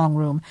hotel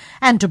strong-room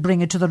and to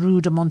bring it to the Rue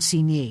de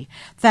Monsigny,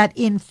 that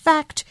in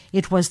fact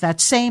it was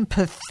that same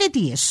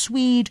perfidious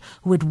Swede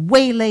who had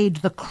waylaid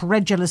the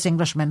credulous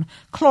Englishman,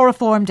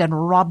 chloroformed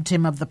and robbed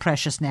him of the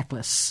precious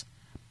necklace.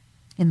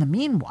 In the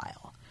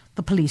meanwhile,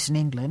 the police in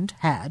England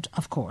had,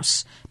 of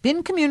course,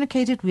 been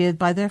communicated with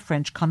by their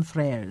French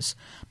confrères,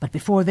 but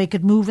before they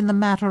could move in the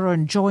matter or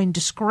enjoin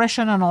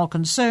discretion on all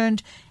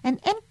concerned, an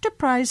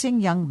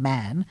enterprising young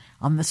man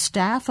on the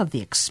staff of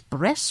the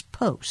Express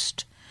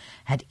Post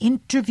had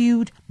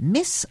interviewed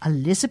Miss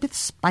Elizabeth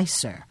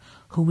Spicer,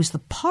 who was the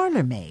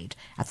parlour-maid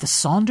at the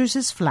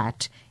Saunders'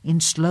 flat in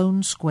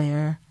Sloane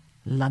Square,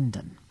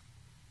 London.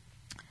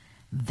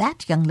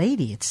 That young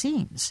lady, it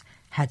seems,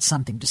 had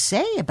something to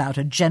say about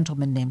a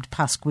gentleman named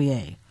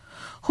Pasquier,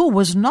 who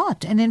was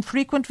not an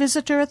infrequent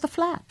visitor at the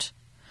flat.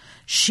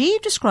 She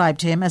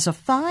described him as a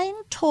fine,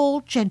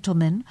 tall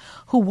gentleman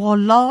who wore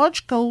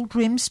large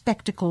gold-rimmed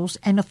spectacles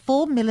and a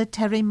full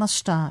military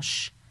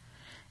moustache.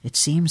 It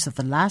seems that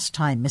the last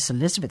time Miss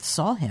Elizabeth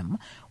saw him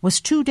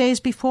was 2 days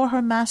before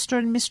her master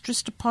and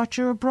mistress'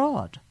 departure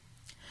abroad.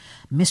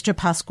 Mr.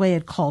 Pasquier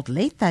had called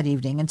late that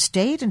evening and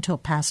stayed until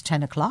past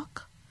 10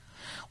 o'clock.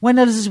 When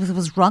Elizabeth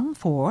was rung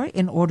for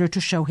in order to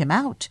show him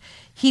out,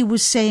 he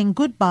was saying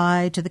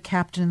good-bye to the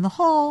captain in the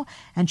hall,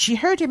 and she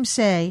heard him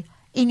say,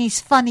 in his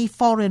funny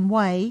foreign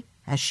way,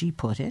 as she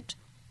put it,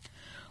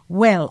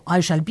 "Well, I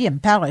shall be in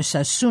Paris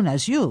as soon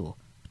as you.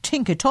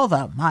 Think it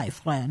over, my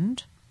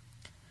friend."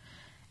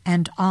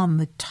 And on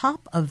the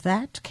top of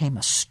that came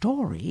a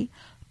story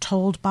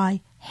told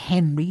by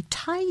Henry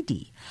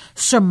Tidy,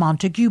 Sir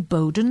Montague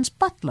Bowden's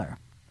butler.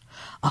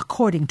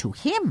 According to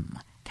him,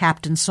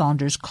 Captain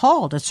Saunders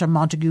called at Sir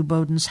Montague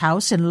Bowden's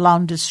house in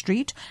Lowndes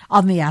Street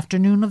on the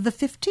afternoon of the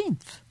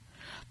 15th.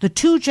 The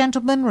two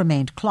gentlemen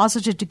remained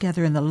closeted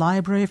together in the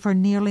library for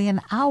nearly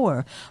an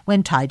hour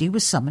when Tidy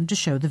was summoned to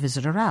show the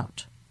visitor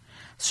out.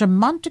 Sir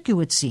Montague,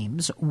 it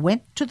seems,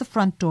 went to the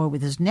front door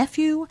with his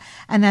nephew,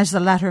 and as the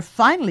latter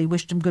finally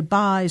wished him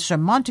good-bye, Sir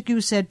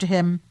Montague said to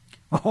him,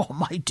 "Oh,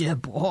 my dear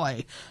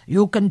boy,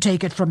 you can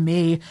take it from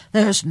me.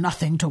 There's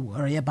nothing to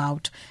worry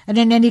about, and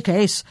in any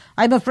case,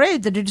 I'm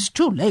afraid that it is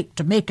too late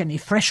to make any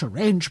fresh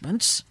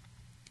arrangements."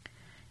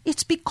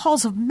 "It's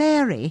because of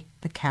Mary,"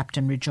 the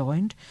captain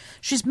rejoined.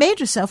 "She's made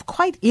herself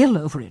quite ill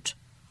over it."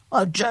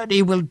 "A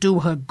journey will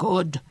do her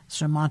good,"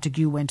 Sir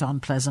Montague went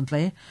on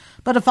pleasantly.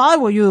 "But if I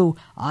were you,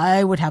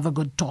 I would have a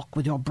good talk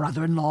with your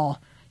brother-in-law.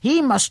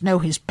 He must know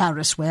his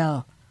Paris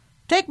well.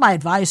 Take my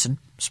advice and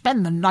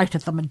spend the night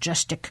at the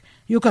Majestic.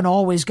 You can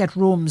always get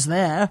rooms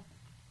there."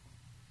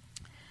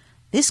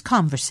 This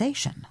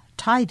conversation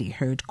Tidy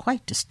heard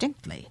quite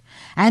distinctly,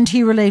 and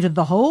he related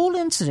the whole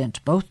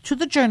incident both to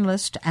the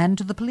journalist and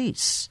to the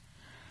police.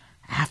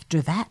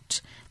 After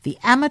that, the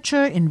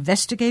amateur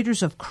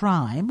investigators of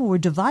crime were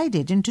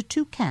divided into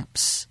two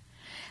camps.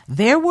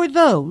 There were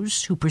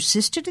those who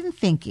persisted in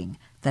thinking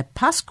that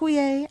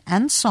Pasquier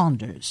and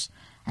Saunders,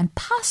 and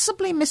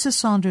possibly Mrs.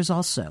 Saunders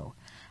also,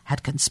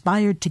 had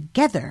conspired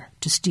together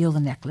to steal the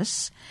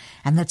necklace,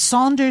 and that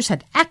Saunders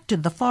had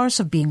acted the farce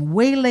of being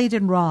waylaid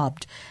and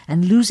robbed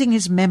and losing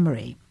his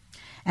memory,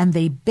 and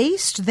they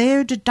based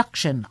their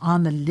deduction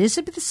on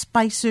Elizabeth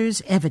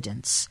Spicer's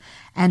evidence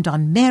and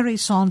on Mary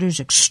Saunders'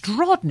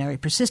 extraordinary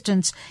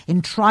persistence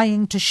in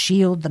trying to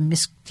shield the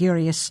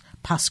mysterious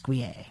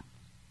Pasquier.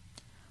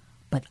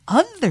 But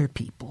other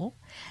people,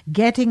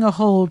 getting a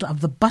hold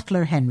of the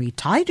butler Henry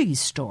Tidy's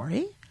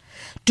story,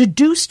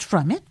 deduced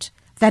from it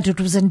that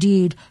it was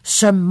indeed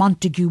Sir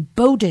Montague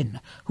Bowden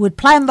who had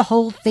planned the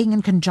whole thing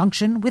in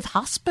conjunction with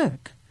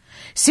Habsburg,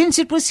 since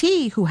it was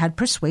he who had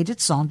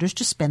persuaded Saunders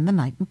to spend the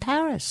night in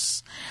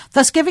Paris,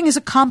 thus giving his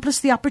accomplice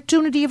the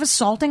opportunity of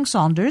assaulting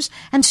Saunders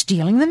and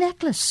stealing the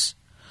necklace.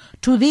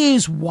 To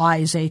these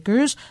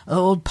wiseacres,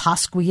 old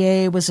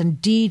Pasquier was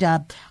indeed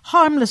a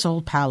harmless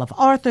old pal of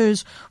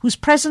Arthur's, whose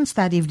presence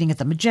that evening at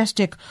the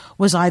Majestic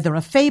was either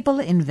a fable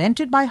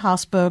invented by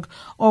Habsburg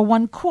or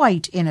one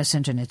quite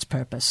innocent in its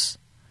purpose.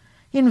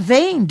 In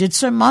vain did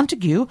Sir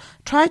Montague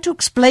try to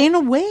explain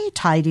away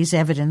Tidy's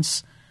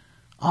evidence.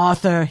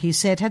 Arthur, he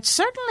said, had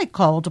certainly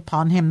called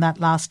upon him that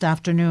last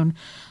afternoon,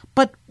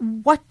 but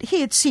what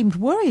he had seemed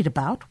worried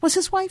about was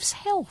his wife's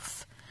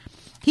health.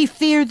 He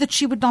feared that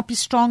she would not be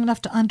strong enough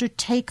to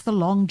undertake the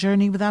long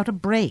journey without a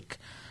break,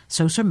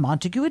 so Sir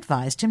Montague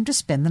advised him to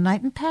spend the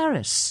night in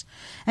Paris,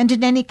 and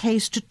in any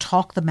case to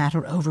talk the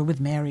matter over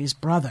with Mary's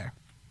brother.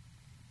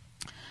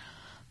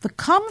 The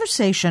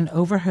conversation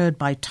overheard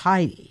by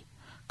Tidy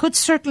could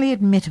certainly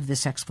admit of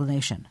this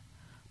explanation,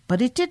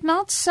 but it did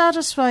not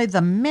satisfy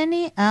the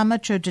many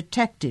amateur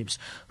detectives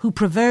who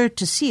preferred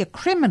to see a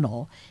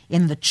criminal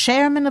in the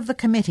chairman of the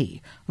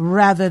committee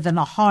rather than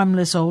a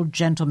harmless old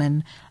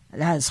gentleman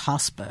as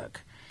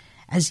Habsburg,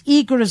 as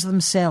eager as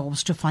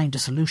themselves to find a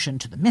solution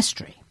to the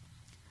mystery.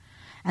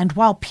 And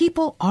while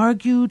people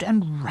argued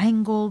and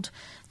wrangled,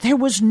 there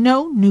was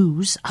no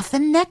news of the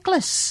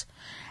necklace,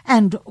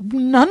 and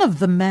none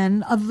of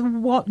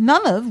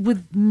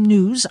with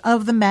news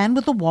of the man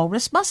with the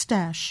walrus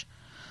mustache.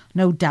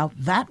 No doubt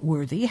that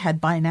worthy had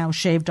by now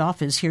shaved off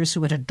his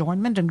hirsute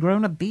adornment and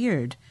grown a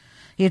beard.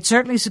 He had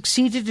certainly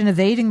succeeded in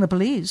evading the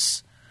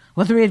police.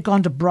 Whether he had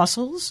gone to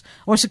Brussels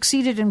or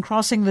succeeded in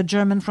crossing the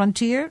German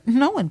frontier,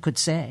 no one could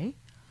say.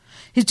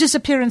 His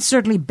disappearance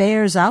certainly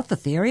bears out the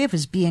theory of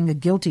his being a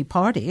guilty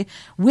party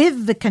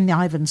with the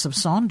connivance of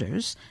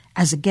Saunders,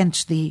 as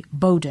against the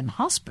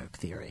Bowden-Habsburg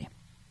theory.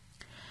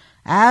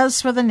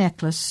 As for the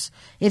necklace,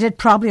 it had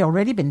probably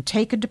already been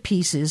taken to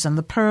pieces, and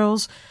the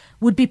pearls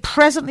would be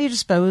presently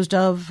disposed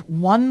of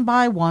one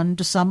by one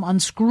to some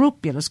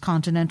unscrupulous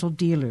continental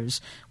dealers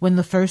when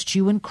the first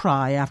hue and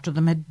cry after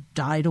them had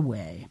died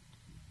away.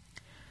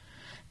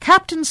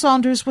 Captain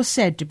Saunders was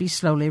said to be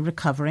slowly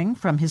recovering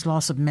from his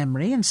loss of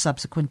memory and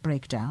subsequent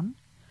breakdown.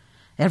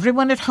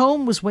 Everyone at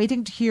home was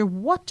waiting to hear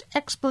what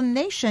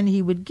explanation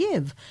he would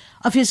give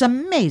of his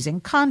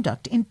amazing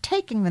conduct in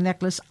taking the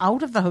necklace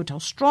out of the hotel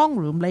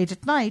strong-room late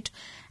at night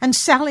and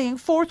sallying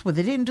forth with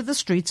it into the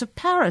streets of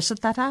Paris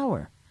at that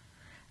hour.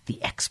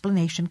 The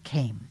explanation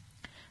came,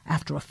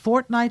 after a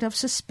fortnight of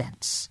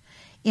suspense,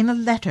 in a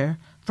letter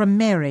from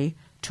Mary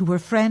to her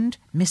friend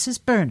Mrs.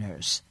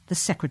 Berners, the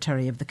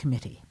secretary of the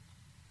committee.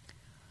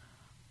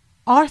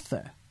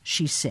 Arthur,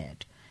 she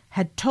said,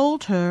 had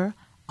told her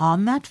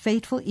on that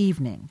fateful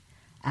evening,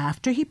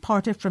 after he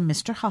parted from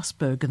Mr.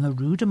 Hosberg in the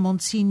Rue de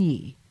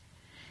Monsigny,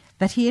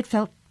 that he had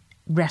felt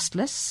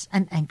restless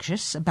and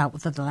anxious about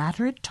what the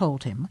latter had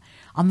told him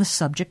on the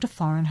subject of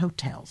foreign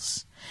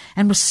hotels,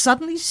 and was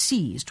suddenly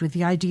seized with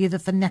the idea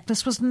that the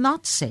necklace was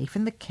not safe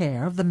in the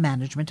care of the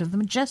management of the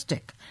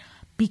Majestic,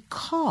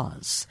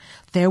 because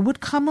there would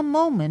come a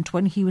moment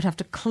when he would have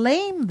to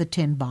claim the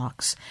tin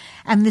box,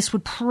 and this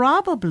would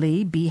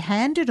probably be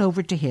handed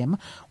over to him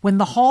when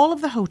the hall of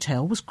the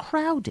hotel was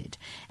crowded,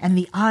 and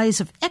the eyes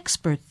of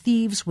expert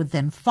thieves would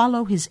then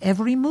follow his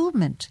every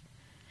movement.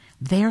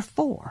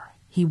 Therefore,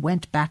 he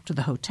went back to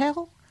the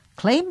hotel,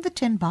 claimed the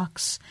tin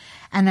box,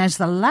 and as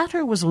the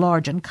latter was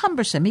large and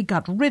cumbersome, he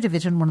got rid of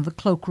it in one of the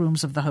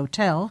cloakrooms of the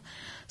hotel,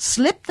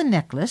 slipped the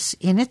necklace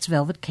in its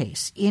velvet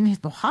case in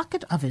the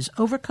pocket of his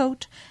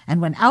overcoat,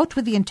 and went out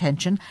with the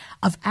intention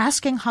of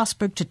asking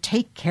Hosberg to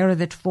take care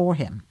of it for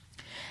him,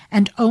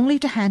 and only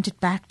to hand it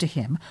back to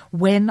him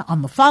when,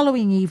 on the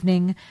following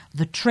evening,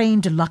 the train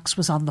de luxe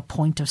was on the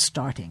point of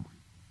starting.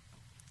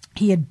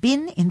 He had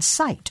been in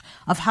sight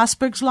of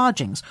Hosberg's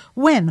lodgings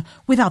when,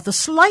 without the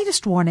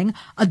slightest warning,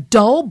 a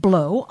dull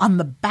blow on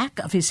the back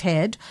of his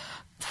head,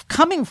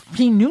 coming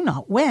he knew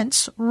not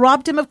whence,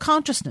 robbed him of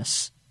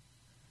consciousness.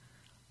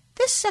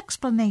 This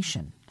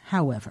explanation,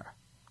 however,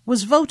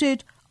 was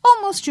voted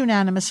almost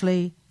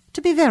unanimously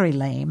to be very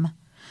lame,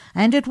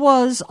 and it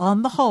was,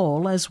 on the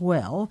whole, as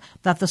well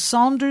that the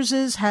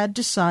Saunderses had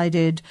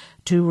decided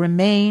to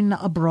remain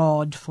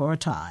abroad for a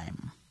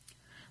time.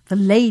 The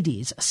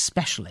ladies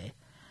especially,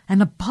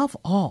 and above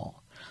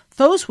all,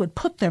 those who had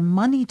put their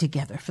money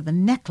together for the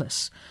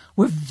necklace,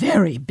 were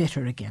very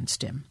bitter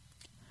against him.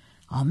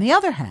 On the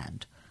other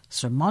hand,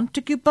 Sir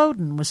Montague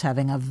Bowden was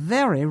having a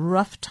very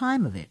rough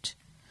time of it.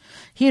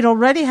 He had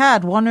already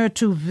had one or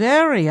two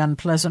very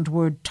unpleasant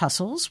word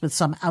tussles with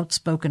some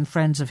outspoken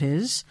friends of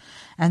his,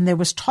 and there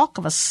was talk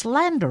of a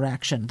slander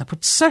action that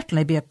would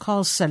certainly be a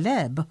cause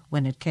célèbre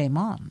when it came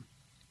on.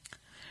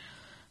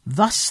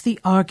 Thus the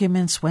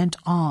arguments went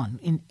on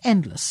in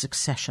endless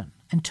succession,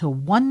 until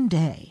one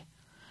day,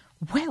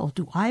 well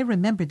do I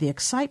remember the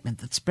excitement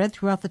that spread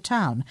throughout the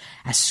town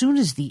as soon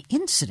as the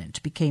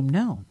incident became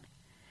known.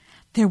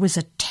 There was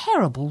a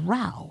terrible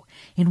row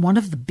in one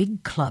of the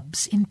big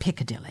clubs in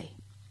Piccadilly.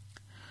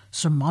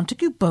 Sir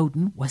Montague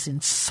Bowden was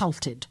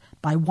insulted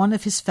by one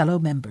of his fellow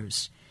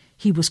members.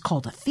 He was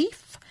called a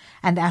thief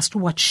and asked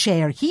what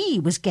share he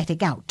was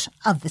getting out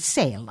of the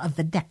sale of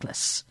the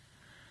necklace.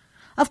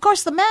 Of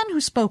course, the man who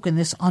spoke in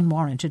this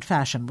unwarranted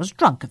fashion was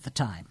drunk at the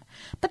time,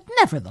 but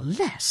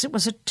nevertheless it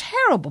was a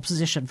terrible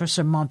position for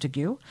Sir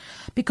Montague,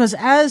 because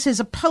as his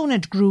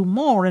opponent grew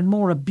more and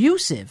more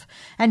abusive,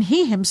 and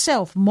he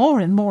himself more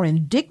and more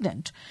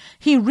indignant,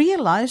 he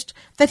realized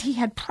that he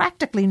had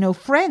practically no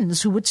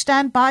friends who would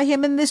stand by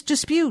him in this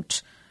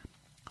dispute.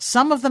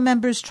 Some of the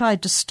members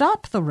tried to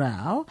stop the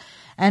row,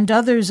 and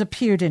others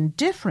appeared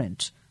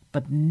indifferent,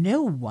 but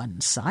no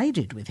one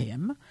sided with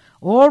him,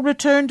 or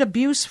returned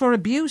abuse for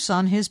abuse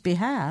on his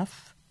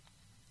behalf.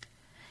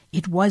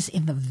 It was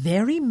in the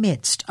very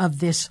midst of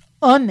this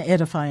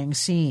unedifying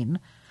scene,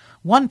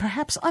 one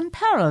perhaps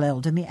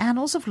unparalleled in the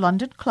annals of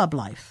London club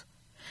life,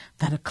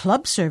 that a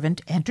club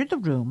servant entered the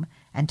room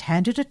and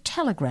handed a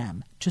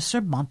telegram to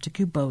Sir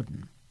Montague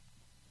Bowden.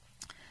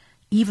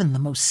 Even the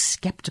most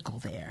sceptical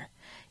there,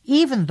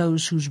 even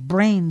those whose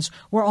brains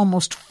were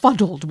almost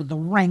fuddled with the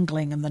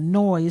wrangling and the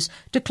noise,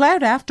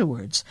 declared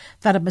afterwards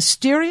that a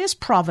mysterious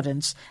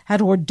providence had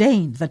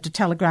ordained that the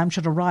telegram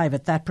should arrive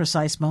at that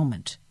precise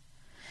moment.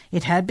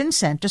 It had been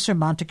sent to Sir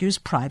Montague's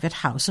private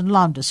house in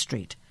Lowndes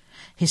Street.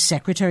 His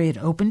secretary had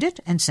opened it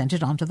and sent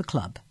it on to the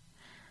club.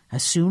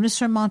 As soon as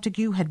Sir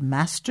Montague had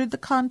mastered the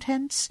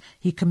contents,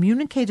 he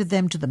communicated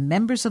them to the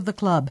members of the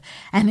club,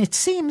 and it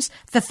seems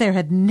that there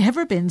had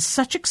never been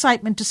such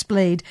excitement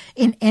displayed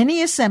in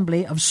any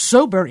assembly of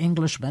sober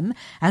Englishmen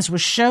as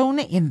was shown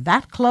in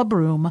that club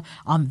room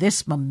on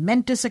this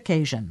momentous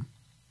occasion.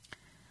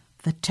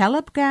 The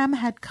telegram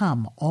had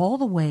come all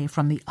the way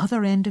from the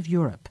other end of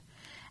Europe,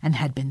 and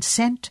had been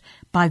sent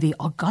by the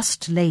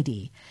august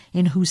lady,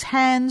 in whose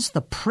hands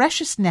the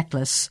precious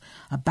necklace,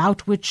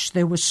 about which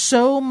there was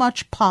so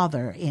much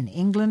pother in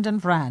England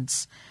and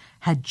France,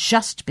 had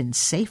just been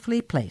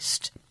safely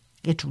placed.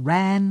 It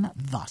ran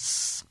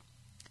thus: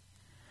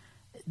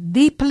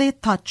 "Deeply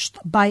touched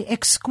by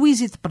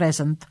exquisite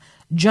present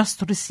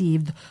just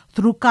received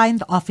through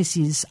kind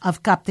offices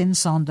of Captain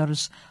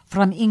Saunders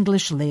from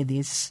English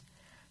ladies.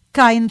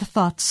 Kind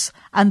thoughts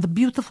and the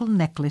beautiful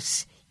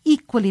necklace,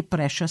 equally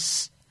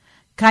precious.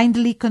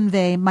 Kindly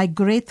convey my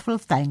grateful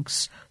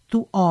thanks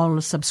to all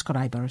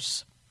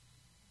subscribers.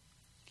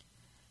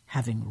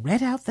 Having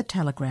read out the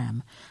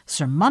telegram,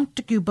 Sir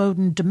Montague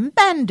Bowden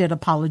demanded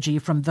apology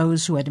from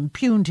those who had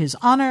impugned his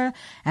honour,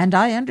 and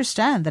I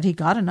understand that he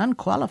got an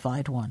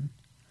unqualified one.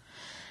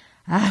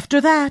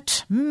 After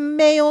that,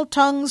 male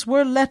tongues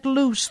were let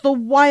loose. The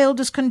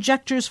wildest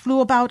conjectures flew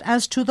about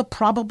as to the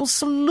probable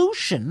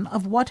solution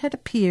of what had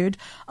appeared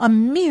a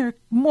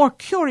more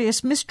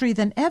curious mystery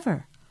than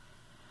ever.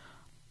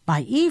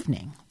 By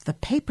evening, the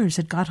papers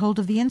had got hold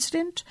of the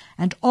incident,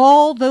 and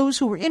all those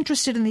who were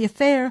interested in the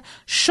affair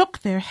shook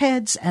their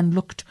heads and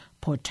looked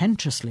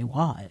portentously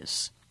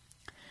wise.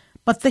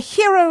 But the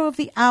hero of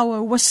the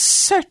hour was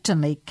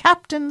certainly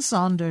Captain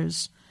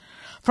Saunders.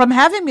 From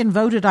having been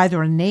voted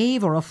either a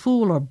knave or a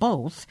fool or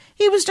both,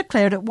 he was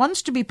declared at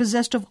once to be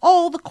possessed of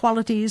all the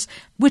qualities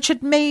which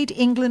had made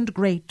England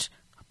great: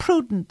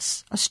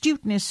 prudence,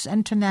 astuteness,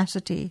 and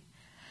tenacity.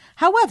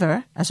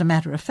 However, as a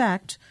matter of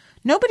fact,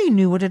 nobody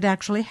knew what had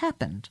actually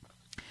happened.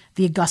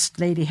 The august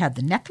lady had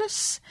the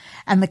necklace,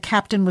 and the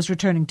captain was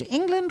returning to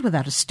England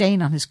without a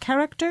stain on his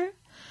character.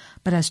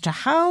 But as to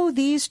how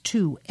these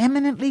two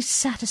eminently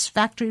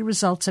satisfactory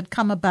results had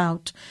come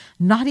about,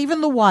 not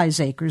even the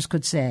wiseacres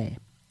could say.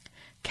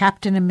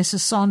 Captain and Mrs.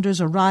 Saunders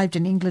arrived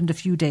in England a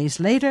few days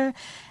later,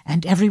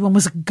 and everyone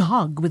was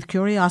agog with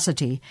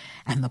curiosity,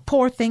 and the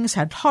poor things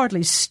had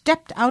hardly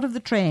stepped out of the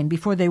train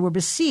before they were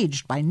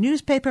besieged by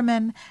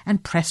newspapermen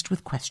and pressed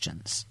with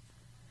questions.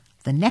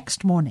 The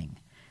next morning,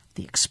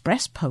 the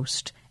Express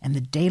Post and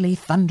the Daily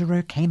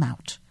Thunderer came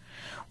out,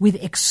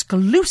 with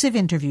exclusive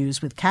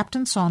interviews with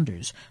Captain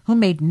Saunders, who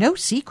made no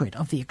secret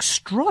of the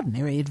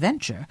extraordinary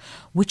adventure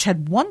which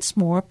had once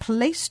more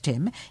placed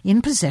him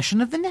in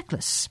possession of the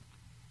necklace.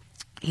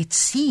 It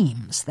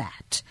seems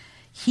that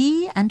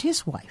he and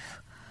his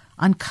wife,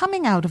 on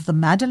coming out of the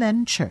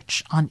Magdalene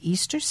Church on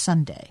Easter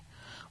Sunday,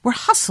 were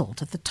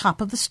hustled at the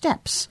top of the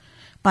steps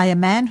by a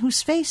man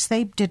whose face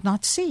they did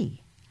not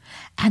see,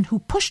 and who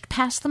pushed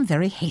past them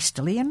very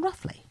hastily and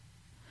roughly.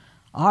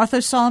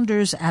 Arthur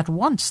Saunders at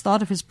once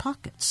thought of his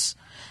pockets,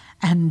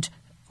 and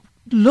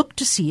looked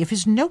to see if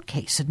his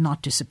note-case had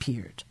not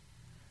disappeared.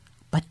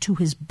 But to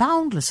his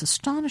boundless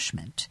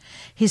astonishment,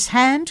 his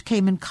hand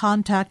came in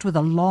contact with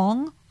a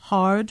long,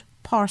 hard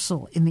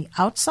parcel in the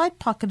outside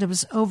pocket of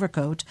his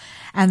overcoat,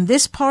 and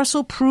this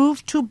parcel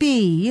proved to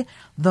be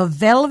the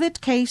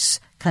velvet case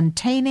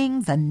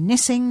containing the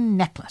missing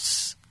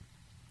necklace.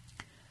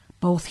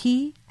 Both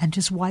he and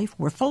his wife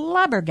were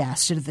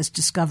flabbergasted at this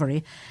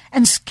discovery,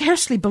 and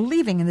scarcely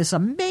believing in this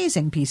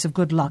amazing piece of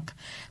good luck,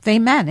 they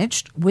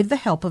managed, with the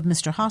help of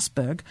Mr.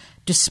 Hosberg,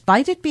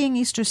 despite it being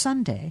Easter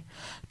Sunday,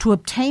 to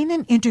obtain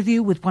an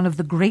interview with one of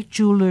the great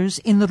jewellers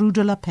in the Rue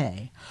de la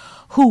Paix,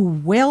 who,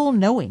 well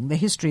knowing the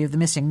history of the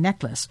missing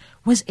necklace,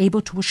 was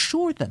able to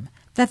assure them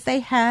that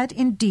they had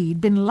indeed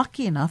been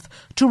lucky enough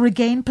to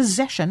regain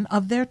possession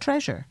of their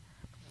treasure.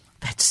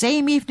 That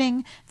same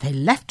evening they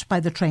left by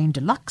the train de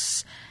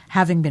luxe,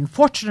 having been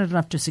fortunate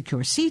enough to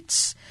secure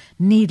seats.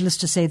 Needless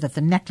to say that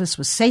the necklace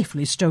was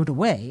safely stowed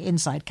away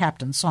inside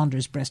Captain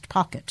Saunders' breast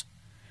pocket.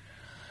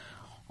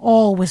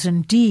 All was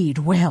indeed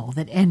well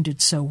that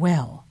ended so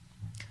well.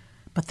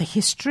 But the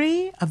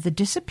history of the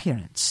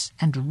disappearance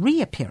and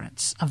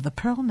reappearance of the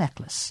pearl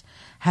necklace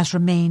has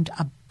remained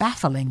a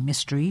baffling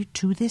mystery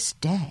to this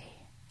day.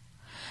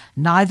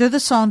 Neither the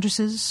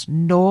Saunderses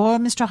nor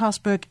Mr.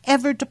 Hosberg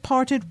ever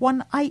departed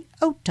one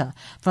iota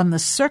from the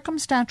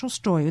circumstantial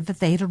story that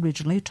they had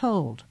originally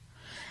told,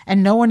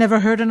 and no one ever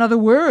heard another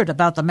word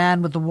about the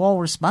man with the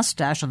walrus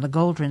mustache and the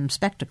gold-rimmed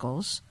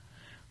spectacles.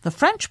 The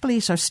French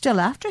police are still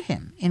after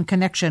him in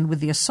connection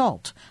with the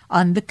assault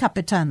on the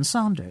Capitaine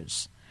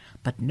Saunders,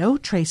 but no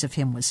trace of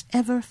him was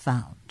ever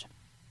found.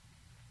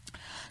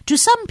 To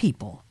some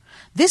people,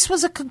 this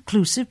was a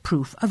conclusive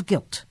proof of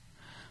guilt.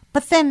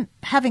 But then,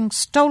 having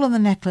stolen the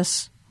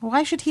necklace,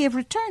 why should he have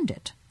returned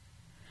it?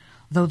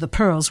 Though the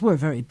pearls were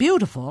very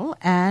beautiful,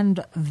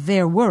 and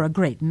there were a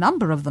great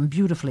number of them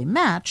beautifully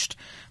matched,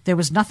 there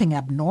was nothing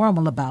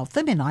abnormal about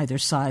them in either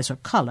size or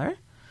colour.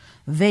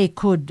 They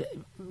could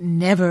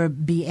never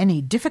be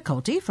any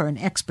difficulty for an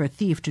expert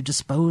thief to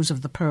dispose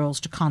of the pearls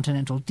to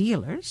continental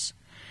dealers.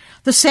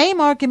 The same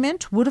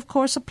argument would of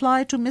course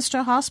apply to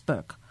Mr.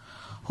 Hosberg,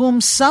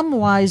 whom some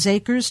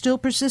wiseacres still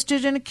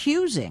persisted in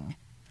accusing.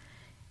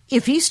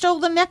 If he stole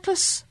the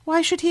necklace,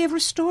 why should he have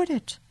restored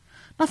it?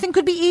 Nothing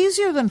could be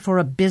easier than for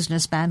a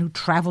businessman who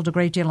travelled a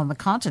great deal on the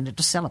continent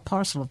to sell a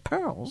parcel of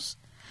pearls.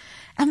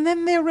 And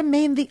then there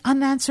remained the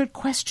unanswered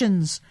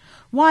questions.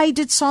 Why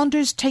did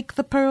Saunders take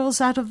the pearls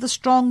out of the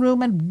strong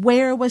room, and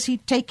where was he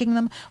taking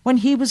them when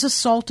he was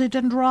assaulted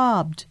and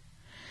robbed?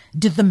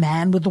 Did the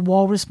man with the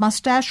walrus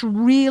mustache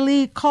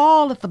really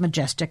call at the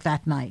Majestic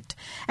that night?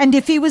 And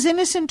if he was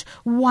innocent,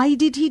 why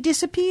did he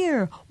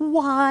disappear?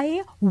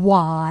 Why?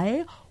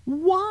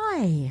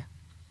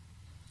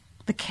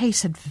 The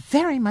case had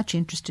very much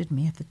interested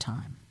me at the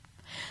time.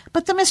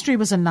 But the mystery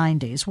was a 9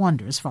 days'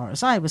 wonder as far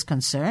as I was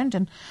concerned,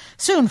 and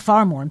soon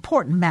far more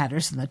important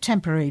matters than the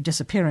temporary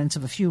disappearance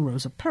of a few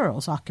rows of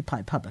pearls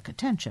occupied public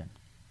attention.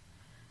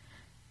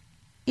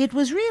 It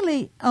was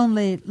really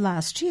only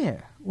last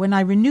year, when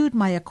I renewed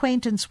my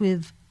acquaintance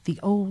with the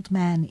old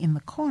man in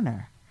the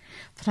corner,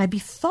 that I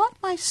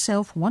bethought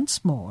myself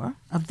once more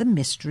of the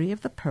mystery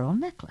of the pearl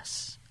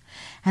necklace,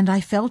 and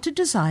I felt a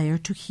desire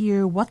to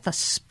hear what the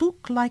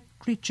spook-like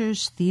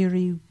creature's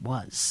theory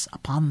was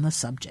upon the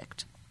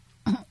subject.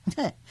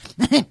 The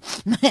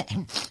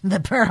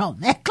pearl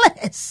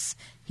necklace,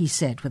 he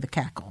said with a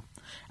cackle.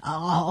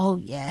 Oh,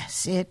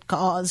 yes, it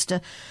caused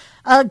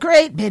a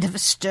great bit of a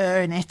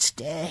stir in its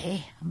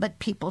day, but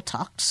people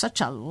talked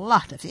such a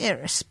lot of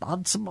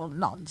irresponsible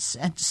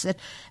nonsense that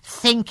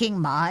thinking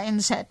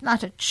minds had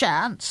not a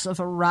chance of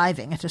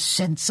arriving at a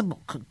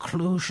sensible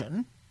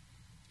conclusion.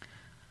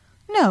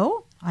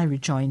 No, I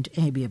rejoined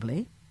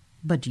amiably,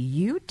 but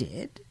you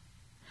did.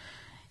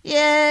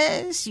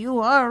 Yes, you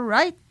are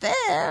right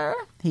there,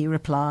 he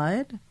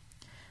replied.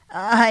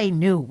 I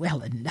knew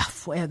well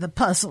enough where the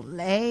puzzle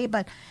lay,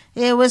 but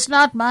it was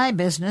not my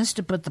business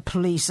to put the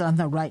police on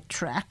the right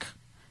track.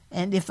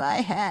 And if I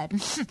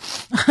had,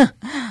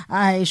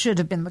 I should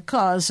have been the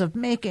cause of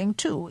making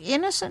two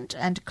innocent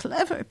and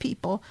clever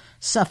people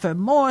suffer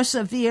more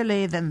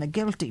severely than the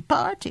guilty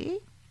party.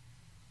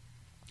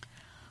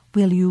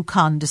 Will you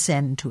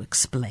condescend to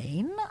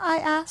explain? I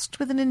asked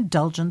with an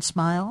indulgent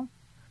smile.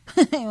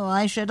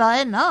 Why should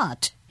I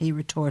not? He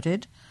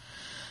retorted.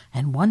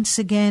 And once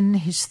again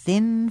his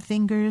thin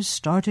fingers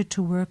started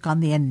to work on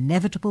the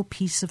inevitable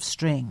piece of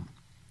string.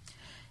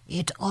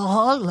 It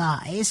all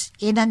lies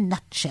in a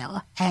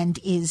nutshell and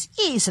is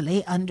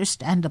easily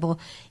understandable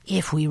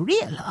if we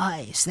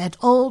realize that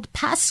old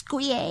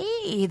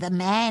Pasquier, the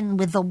man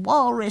with the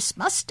walrus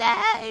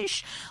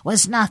mustache,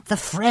 was not the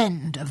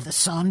friend of the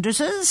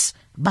Saunderses,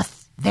 but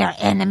their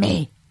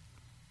enemy.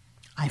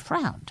 I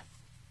frowned.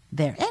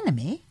 Their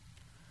enemy?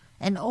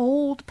 An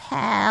old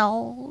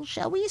pal,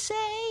 shall we say,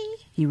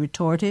 he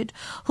retorted,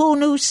 who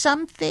knew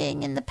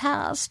something in the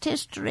past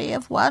history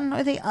of one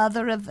or the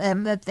other of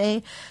them that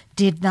they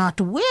did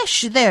not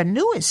wish their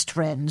newest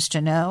friends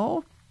to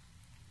know.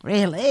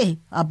 Really,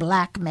 a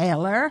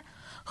blackmailer,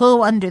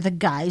 who, under the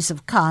guise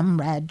of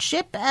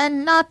comradeship,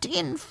 and not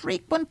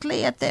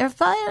infrequently at their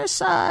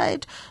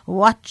fireside,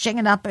 watching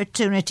an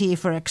opportunity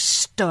for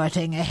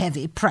extorting a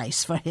heavy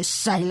price for his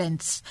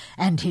silence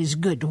and his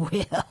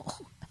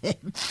goodwill.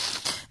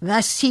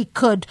 Thus he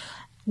could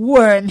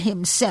worm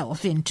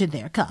himself into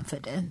their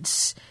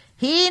confidence.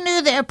 He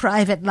knew their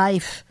private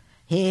life.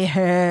 He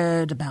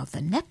heard about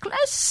the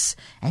necklace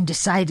and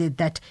decided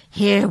that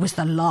here was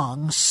the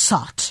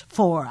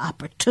long-sought-for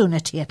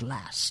opportunity at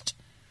last.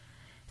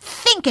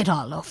 Think it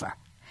all over,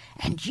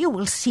 and you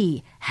will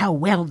see how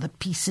well the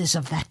pieces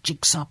of that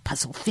jigsaw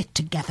puzzle fit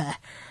together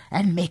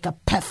and make a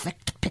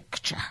perfect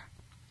picture.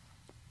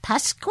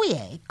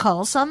 Pasquier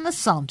calls on the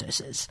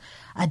Saunderses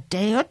a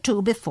day or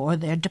two before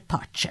their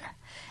departure,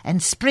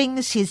 and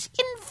springs his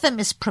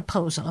infamous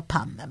proposal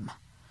upon them.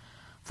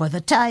 For the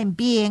time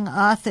being,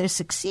 Arthur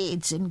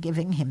succeeds in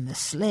giving him the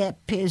slip.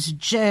 His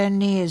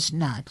journey is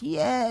not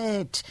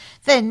yet.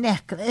 The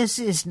necklace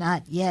is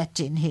not yet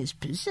in his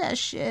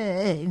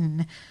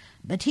possession.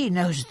 But he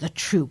knows the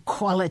true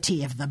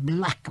quality of the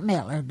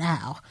blackmailer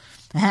now,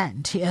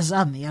 and he is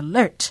on the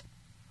alert.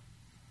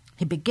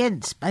 He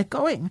begins by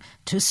going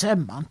to Sir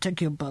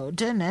Montague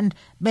Bowden and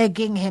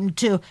begging him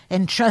to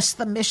entrust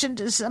the mission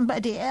to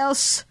somebody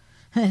else.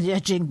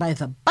 Judging by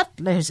the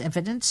butler's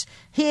evidence,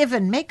 he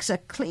even makes a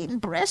clean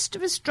breast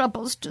of his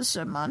troubles to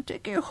Sir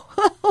Montague,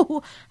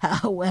 who,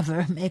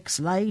 however, makes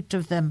light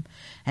of them,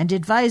 and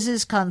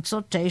advises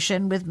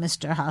consultation with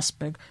Mr.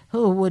 Hosberg,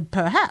 who would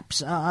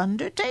perhaps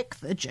undertake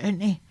the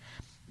journey.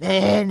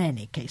 In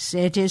any case,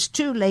 it is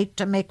too late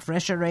to make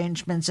fresh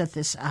arrangements at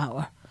this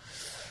hour.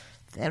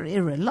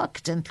 Very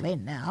reluctantly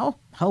now,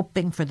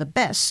 hoping for the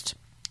best,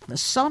 the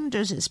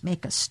Saunderses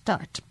make a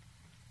start.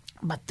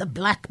 But the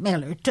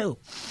blackmailer, too,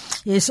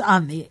 is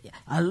on the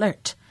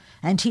alert,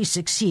 and he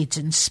succeeds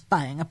in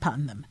spying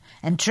upon them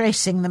and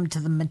tracing them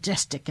to the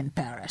Majestic in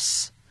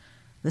Paris.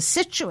 The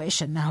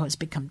situation now has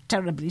become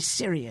terribly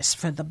serious,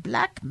 for the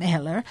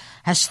blackmailer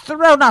has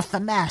thrown off the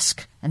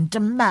mask and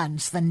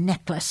demands the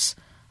necklace,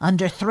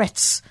 under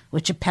threats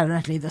which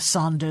apparently the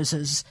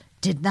Saunderses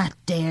did not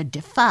dare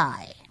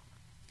defy.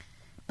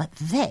 But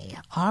they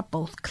are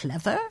both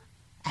clever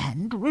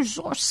and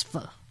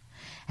resourceful,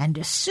 and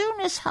as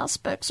soon as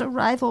Hosberg's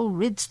arrival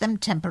rids them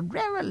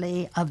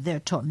temporarily of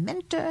their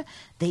tormentor,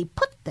 they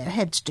put their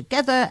heads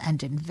together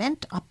and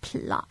invent a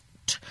plot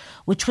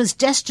which was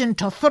destined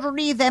to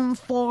free them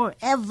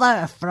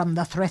forever from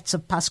the threats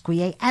of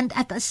Pasquier, and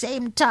at the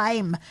same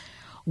time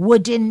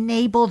would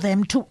enable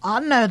them to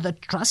honor the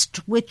trust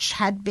which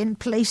had been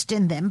placed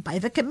in them by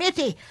the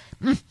committee.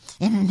 In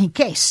any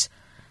case,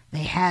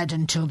 they had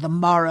until the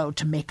morrow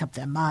to make up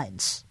their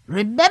minds.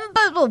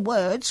 Remember the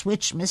words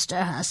which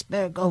Mr.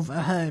 Hosberg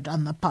overheard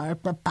on the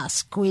part of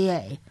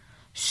Pasquier.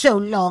 So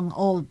long,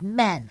 old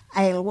man,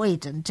 I'll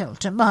wait until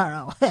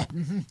tomorrow.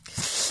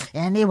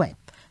 Anyway,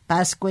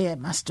 Pasquier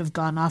must have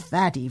gone off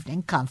that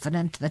evening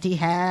confident that he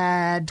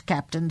had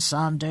Captain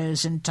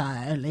Saunders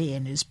entirely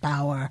in his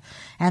power,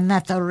 and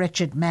that the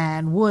wretched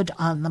man would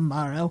on the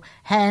morrow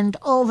hand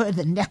over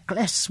the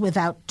necklace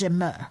without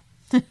demur.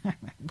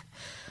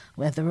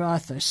 Whether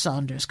Arthur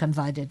Saunders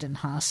confided in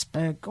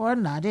Habsburg or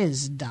not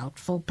is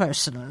doubtful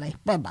personally,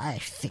 but I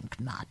think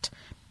not.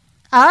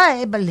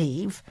 I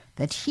believe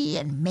that he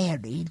and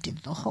Mary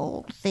did the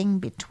whole thing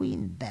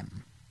between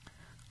them.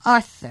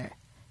 Arthur,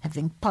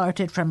 having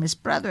parted from his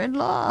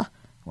brother-in-law,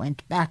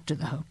 went back to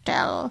the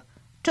hotel,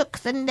 took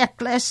the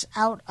necklace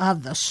out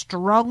of the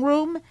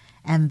strong-room,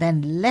 and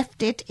then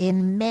left it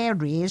in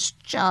Mary's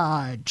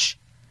charge.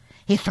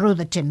 He threw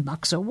the tin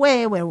box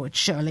away where it would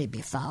surely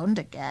be found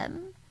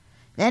again.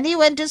 Then he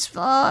went as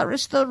far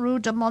as the Rue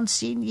de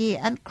Monsigny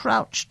and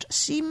crouched,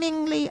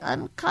 seemingly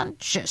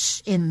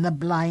unconscious, in the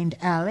blind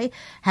alley,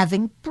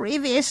 having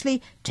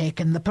previously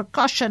taken the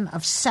precaution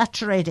of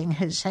saturating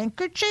his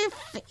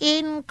handkerchief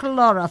in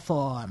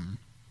chloroform.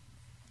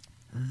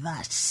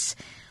 Thus,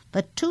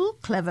 the two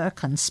clever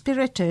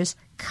conspirators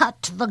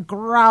cut the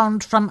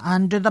ground from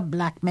under the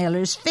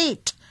blackmailer's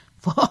feet,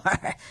 for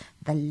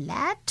the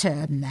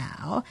latter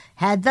now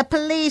had the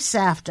police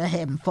after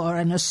him for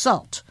an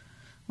assault,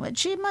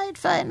 which he might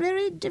find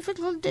very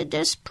difficult to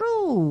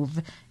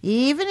disprove,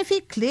 even if he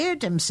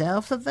cleared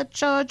himself of the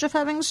charge of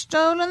having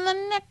stolen the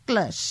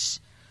necklace.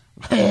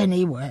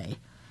 Anyway,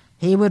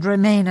 he would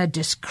remain a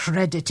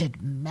discredited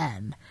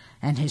man,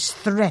 and his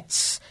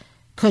threats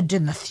could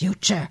in the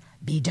future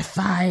be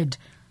defied,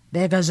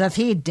 because if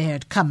he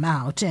dared come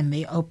out in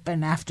the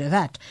open after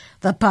that,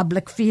 the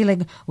public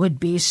feeling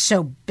would be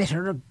so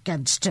bitter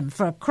against him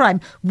for a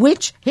crime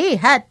which he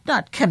had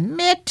not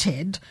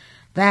committed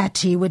that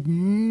he would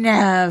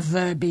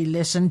never be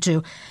listened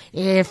to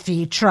if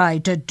he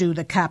tried to do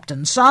the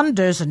Captain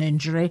Saunders an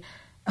injury,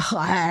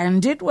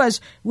 and it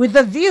was with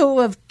the view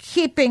of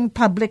keeping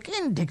public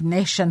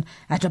indignation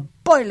at a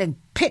boiling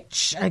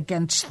pitch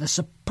against the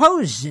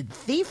supposed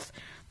thief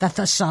that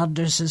the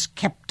Saunderses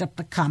kept up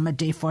the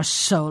comedy for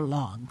so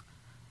long.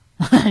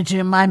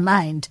 To my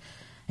mind,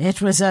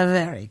 it was a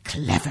very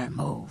clever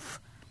move.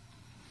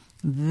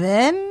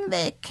 Then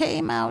they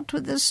came out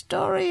with the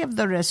story of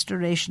the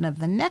restoration of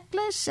the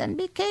necklace and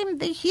became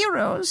the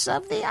heroes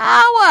of the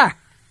hour.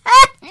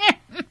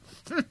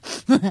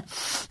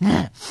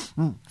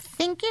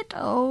 Think it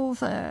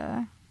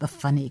over, the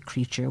funny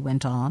creature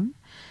went on,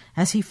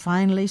 as he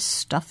finally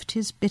stuffed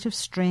his bit of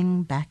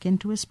string back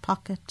into his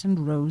pocket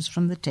and rose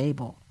from the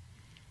table.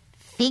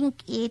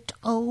 Think it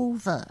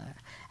over,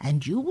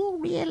 and you will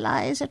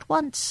realize at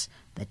once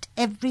that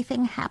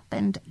everything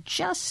happened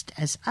just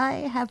as I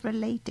have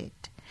related,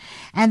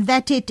 and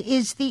that it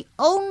is the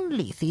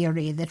only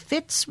theory that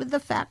fits with the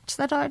facts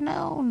that are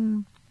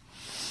known.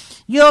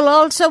 You'll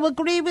also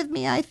agree with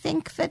me, I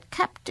think, that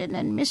Captain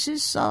and Mrs.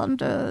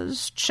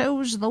 Saunders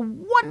chose the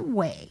one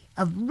way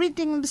of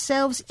ridding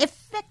themselves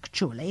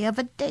effectually of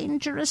a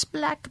dangerous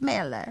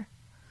blackmailer.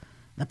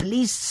 The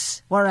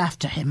police were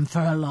after him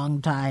for a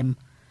long time,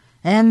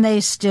 and they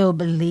still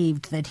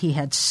believed that he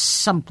had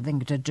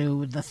something to do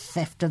with the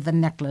theft of the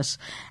necklace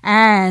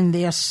and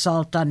the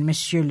assault on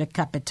Monsieur le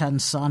Capitaine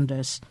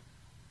Saunders.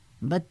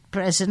 But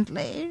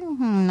presently,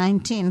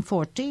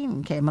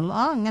 1914 came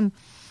along, and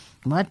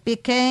what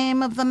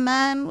became of the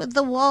man with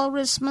the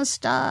walrus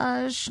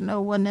moustache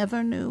no one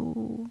ever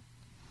knew.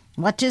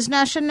 What his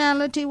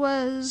nationality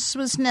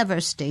was never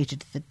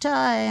stated at the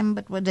time,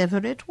 but whatever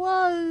it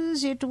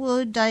was, it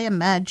would, I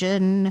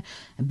imagine,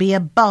 be a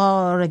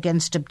bar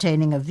against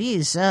obtaining a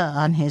visa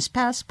on his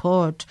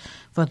passport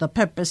for the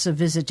purpose of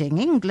visiting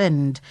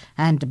England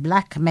and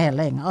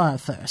blackmailing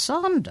Arthur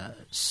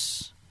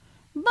Saunders.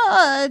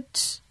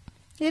 But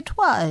it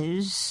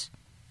was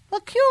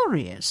a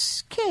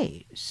curious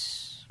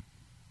case.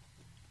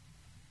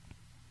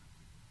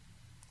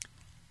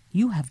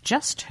 You have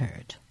just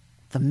heard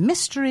The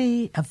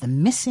Mystery of the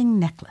Missing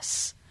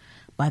Necklace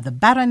by the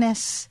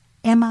Baroness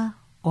Emma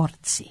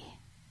Orczy.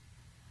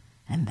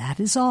 And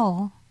that is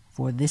all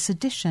for this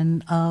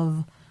edition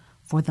of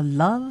For the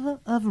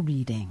Love of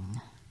Reading.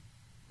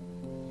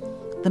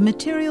 The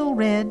material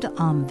read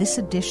on this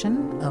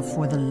edition of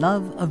For the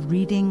Love of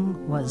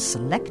Reading was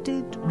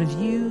selected,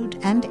 reviewed,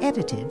 and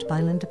edited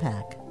by Linda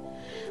Pack.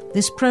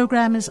 This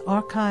program is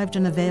archived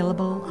and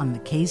available on the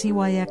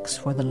KZYX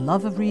For the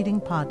Love of Reading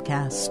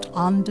podcast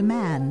on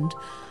demand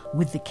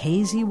with the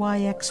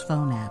KZYX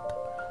phone app,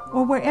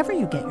 or wherever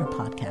you get your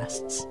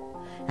podcasts.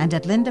 And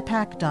at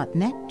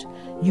lindapack.net,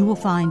 you will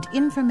find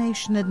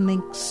information and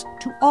links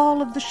to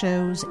all of the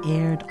shows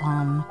aired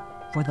on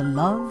For the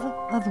Love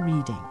of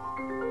Reading.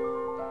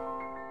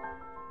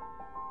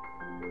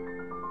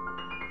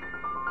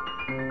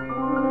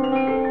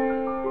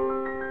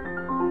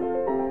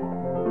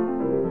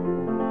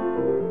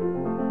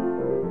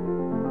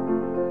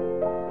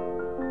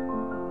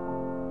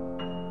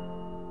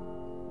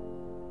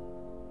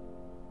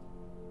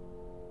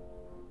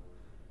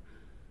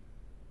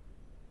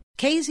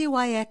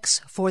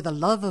 KZYX For the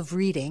Love of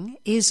Reading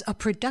is a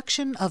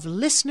production of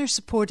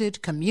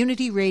listener-supported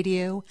community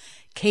radio,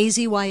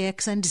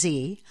 KZYX and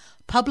Z,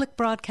 public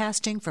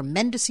broadcasting for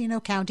Mendocino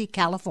County,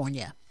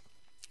 California.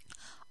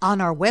 On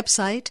our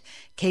website,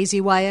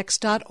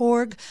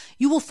 kzyx.org,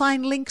 you will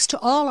find links to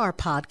all our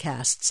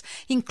podcasts,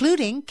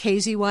 including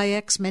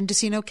KZYX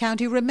Mendocino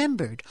County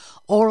Remembered,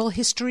 Oral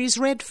Histories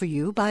Read for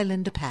You by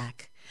Linda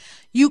Pack.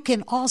 You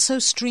can also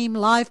stream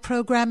live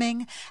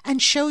programming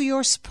and show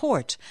your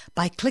support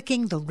by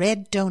clicking the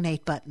red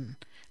donate button.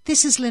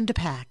 This is Linda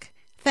Pack.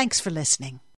 Thanks for listening.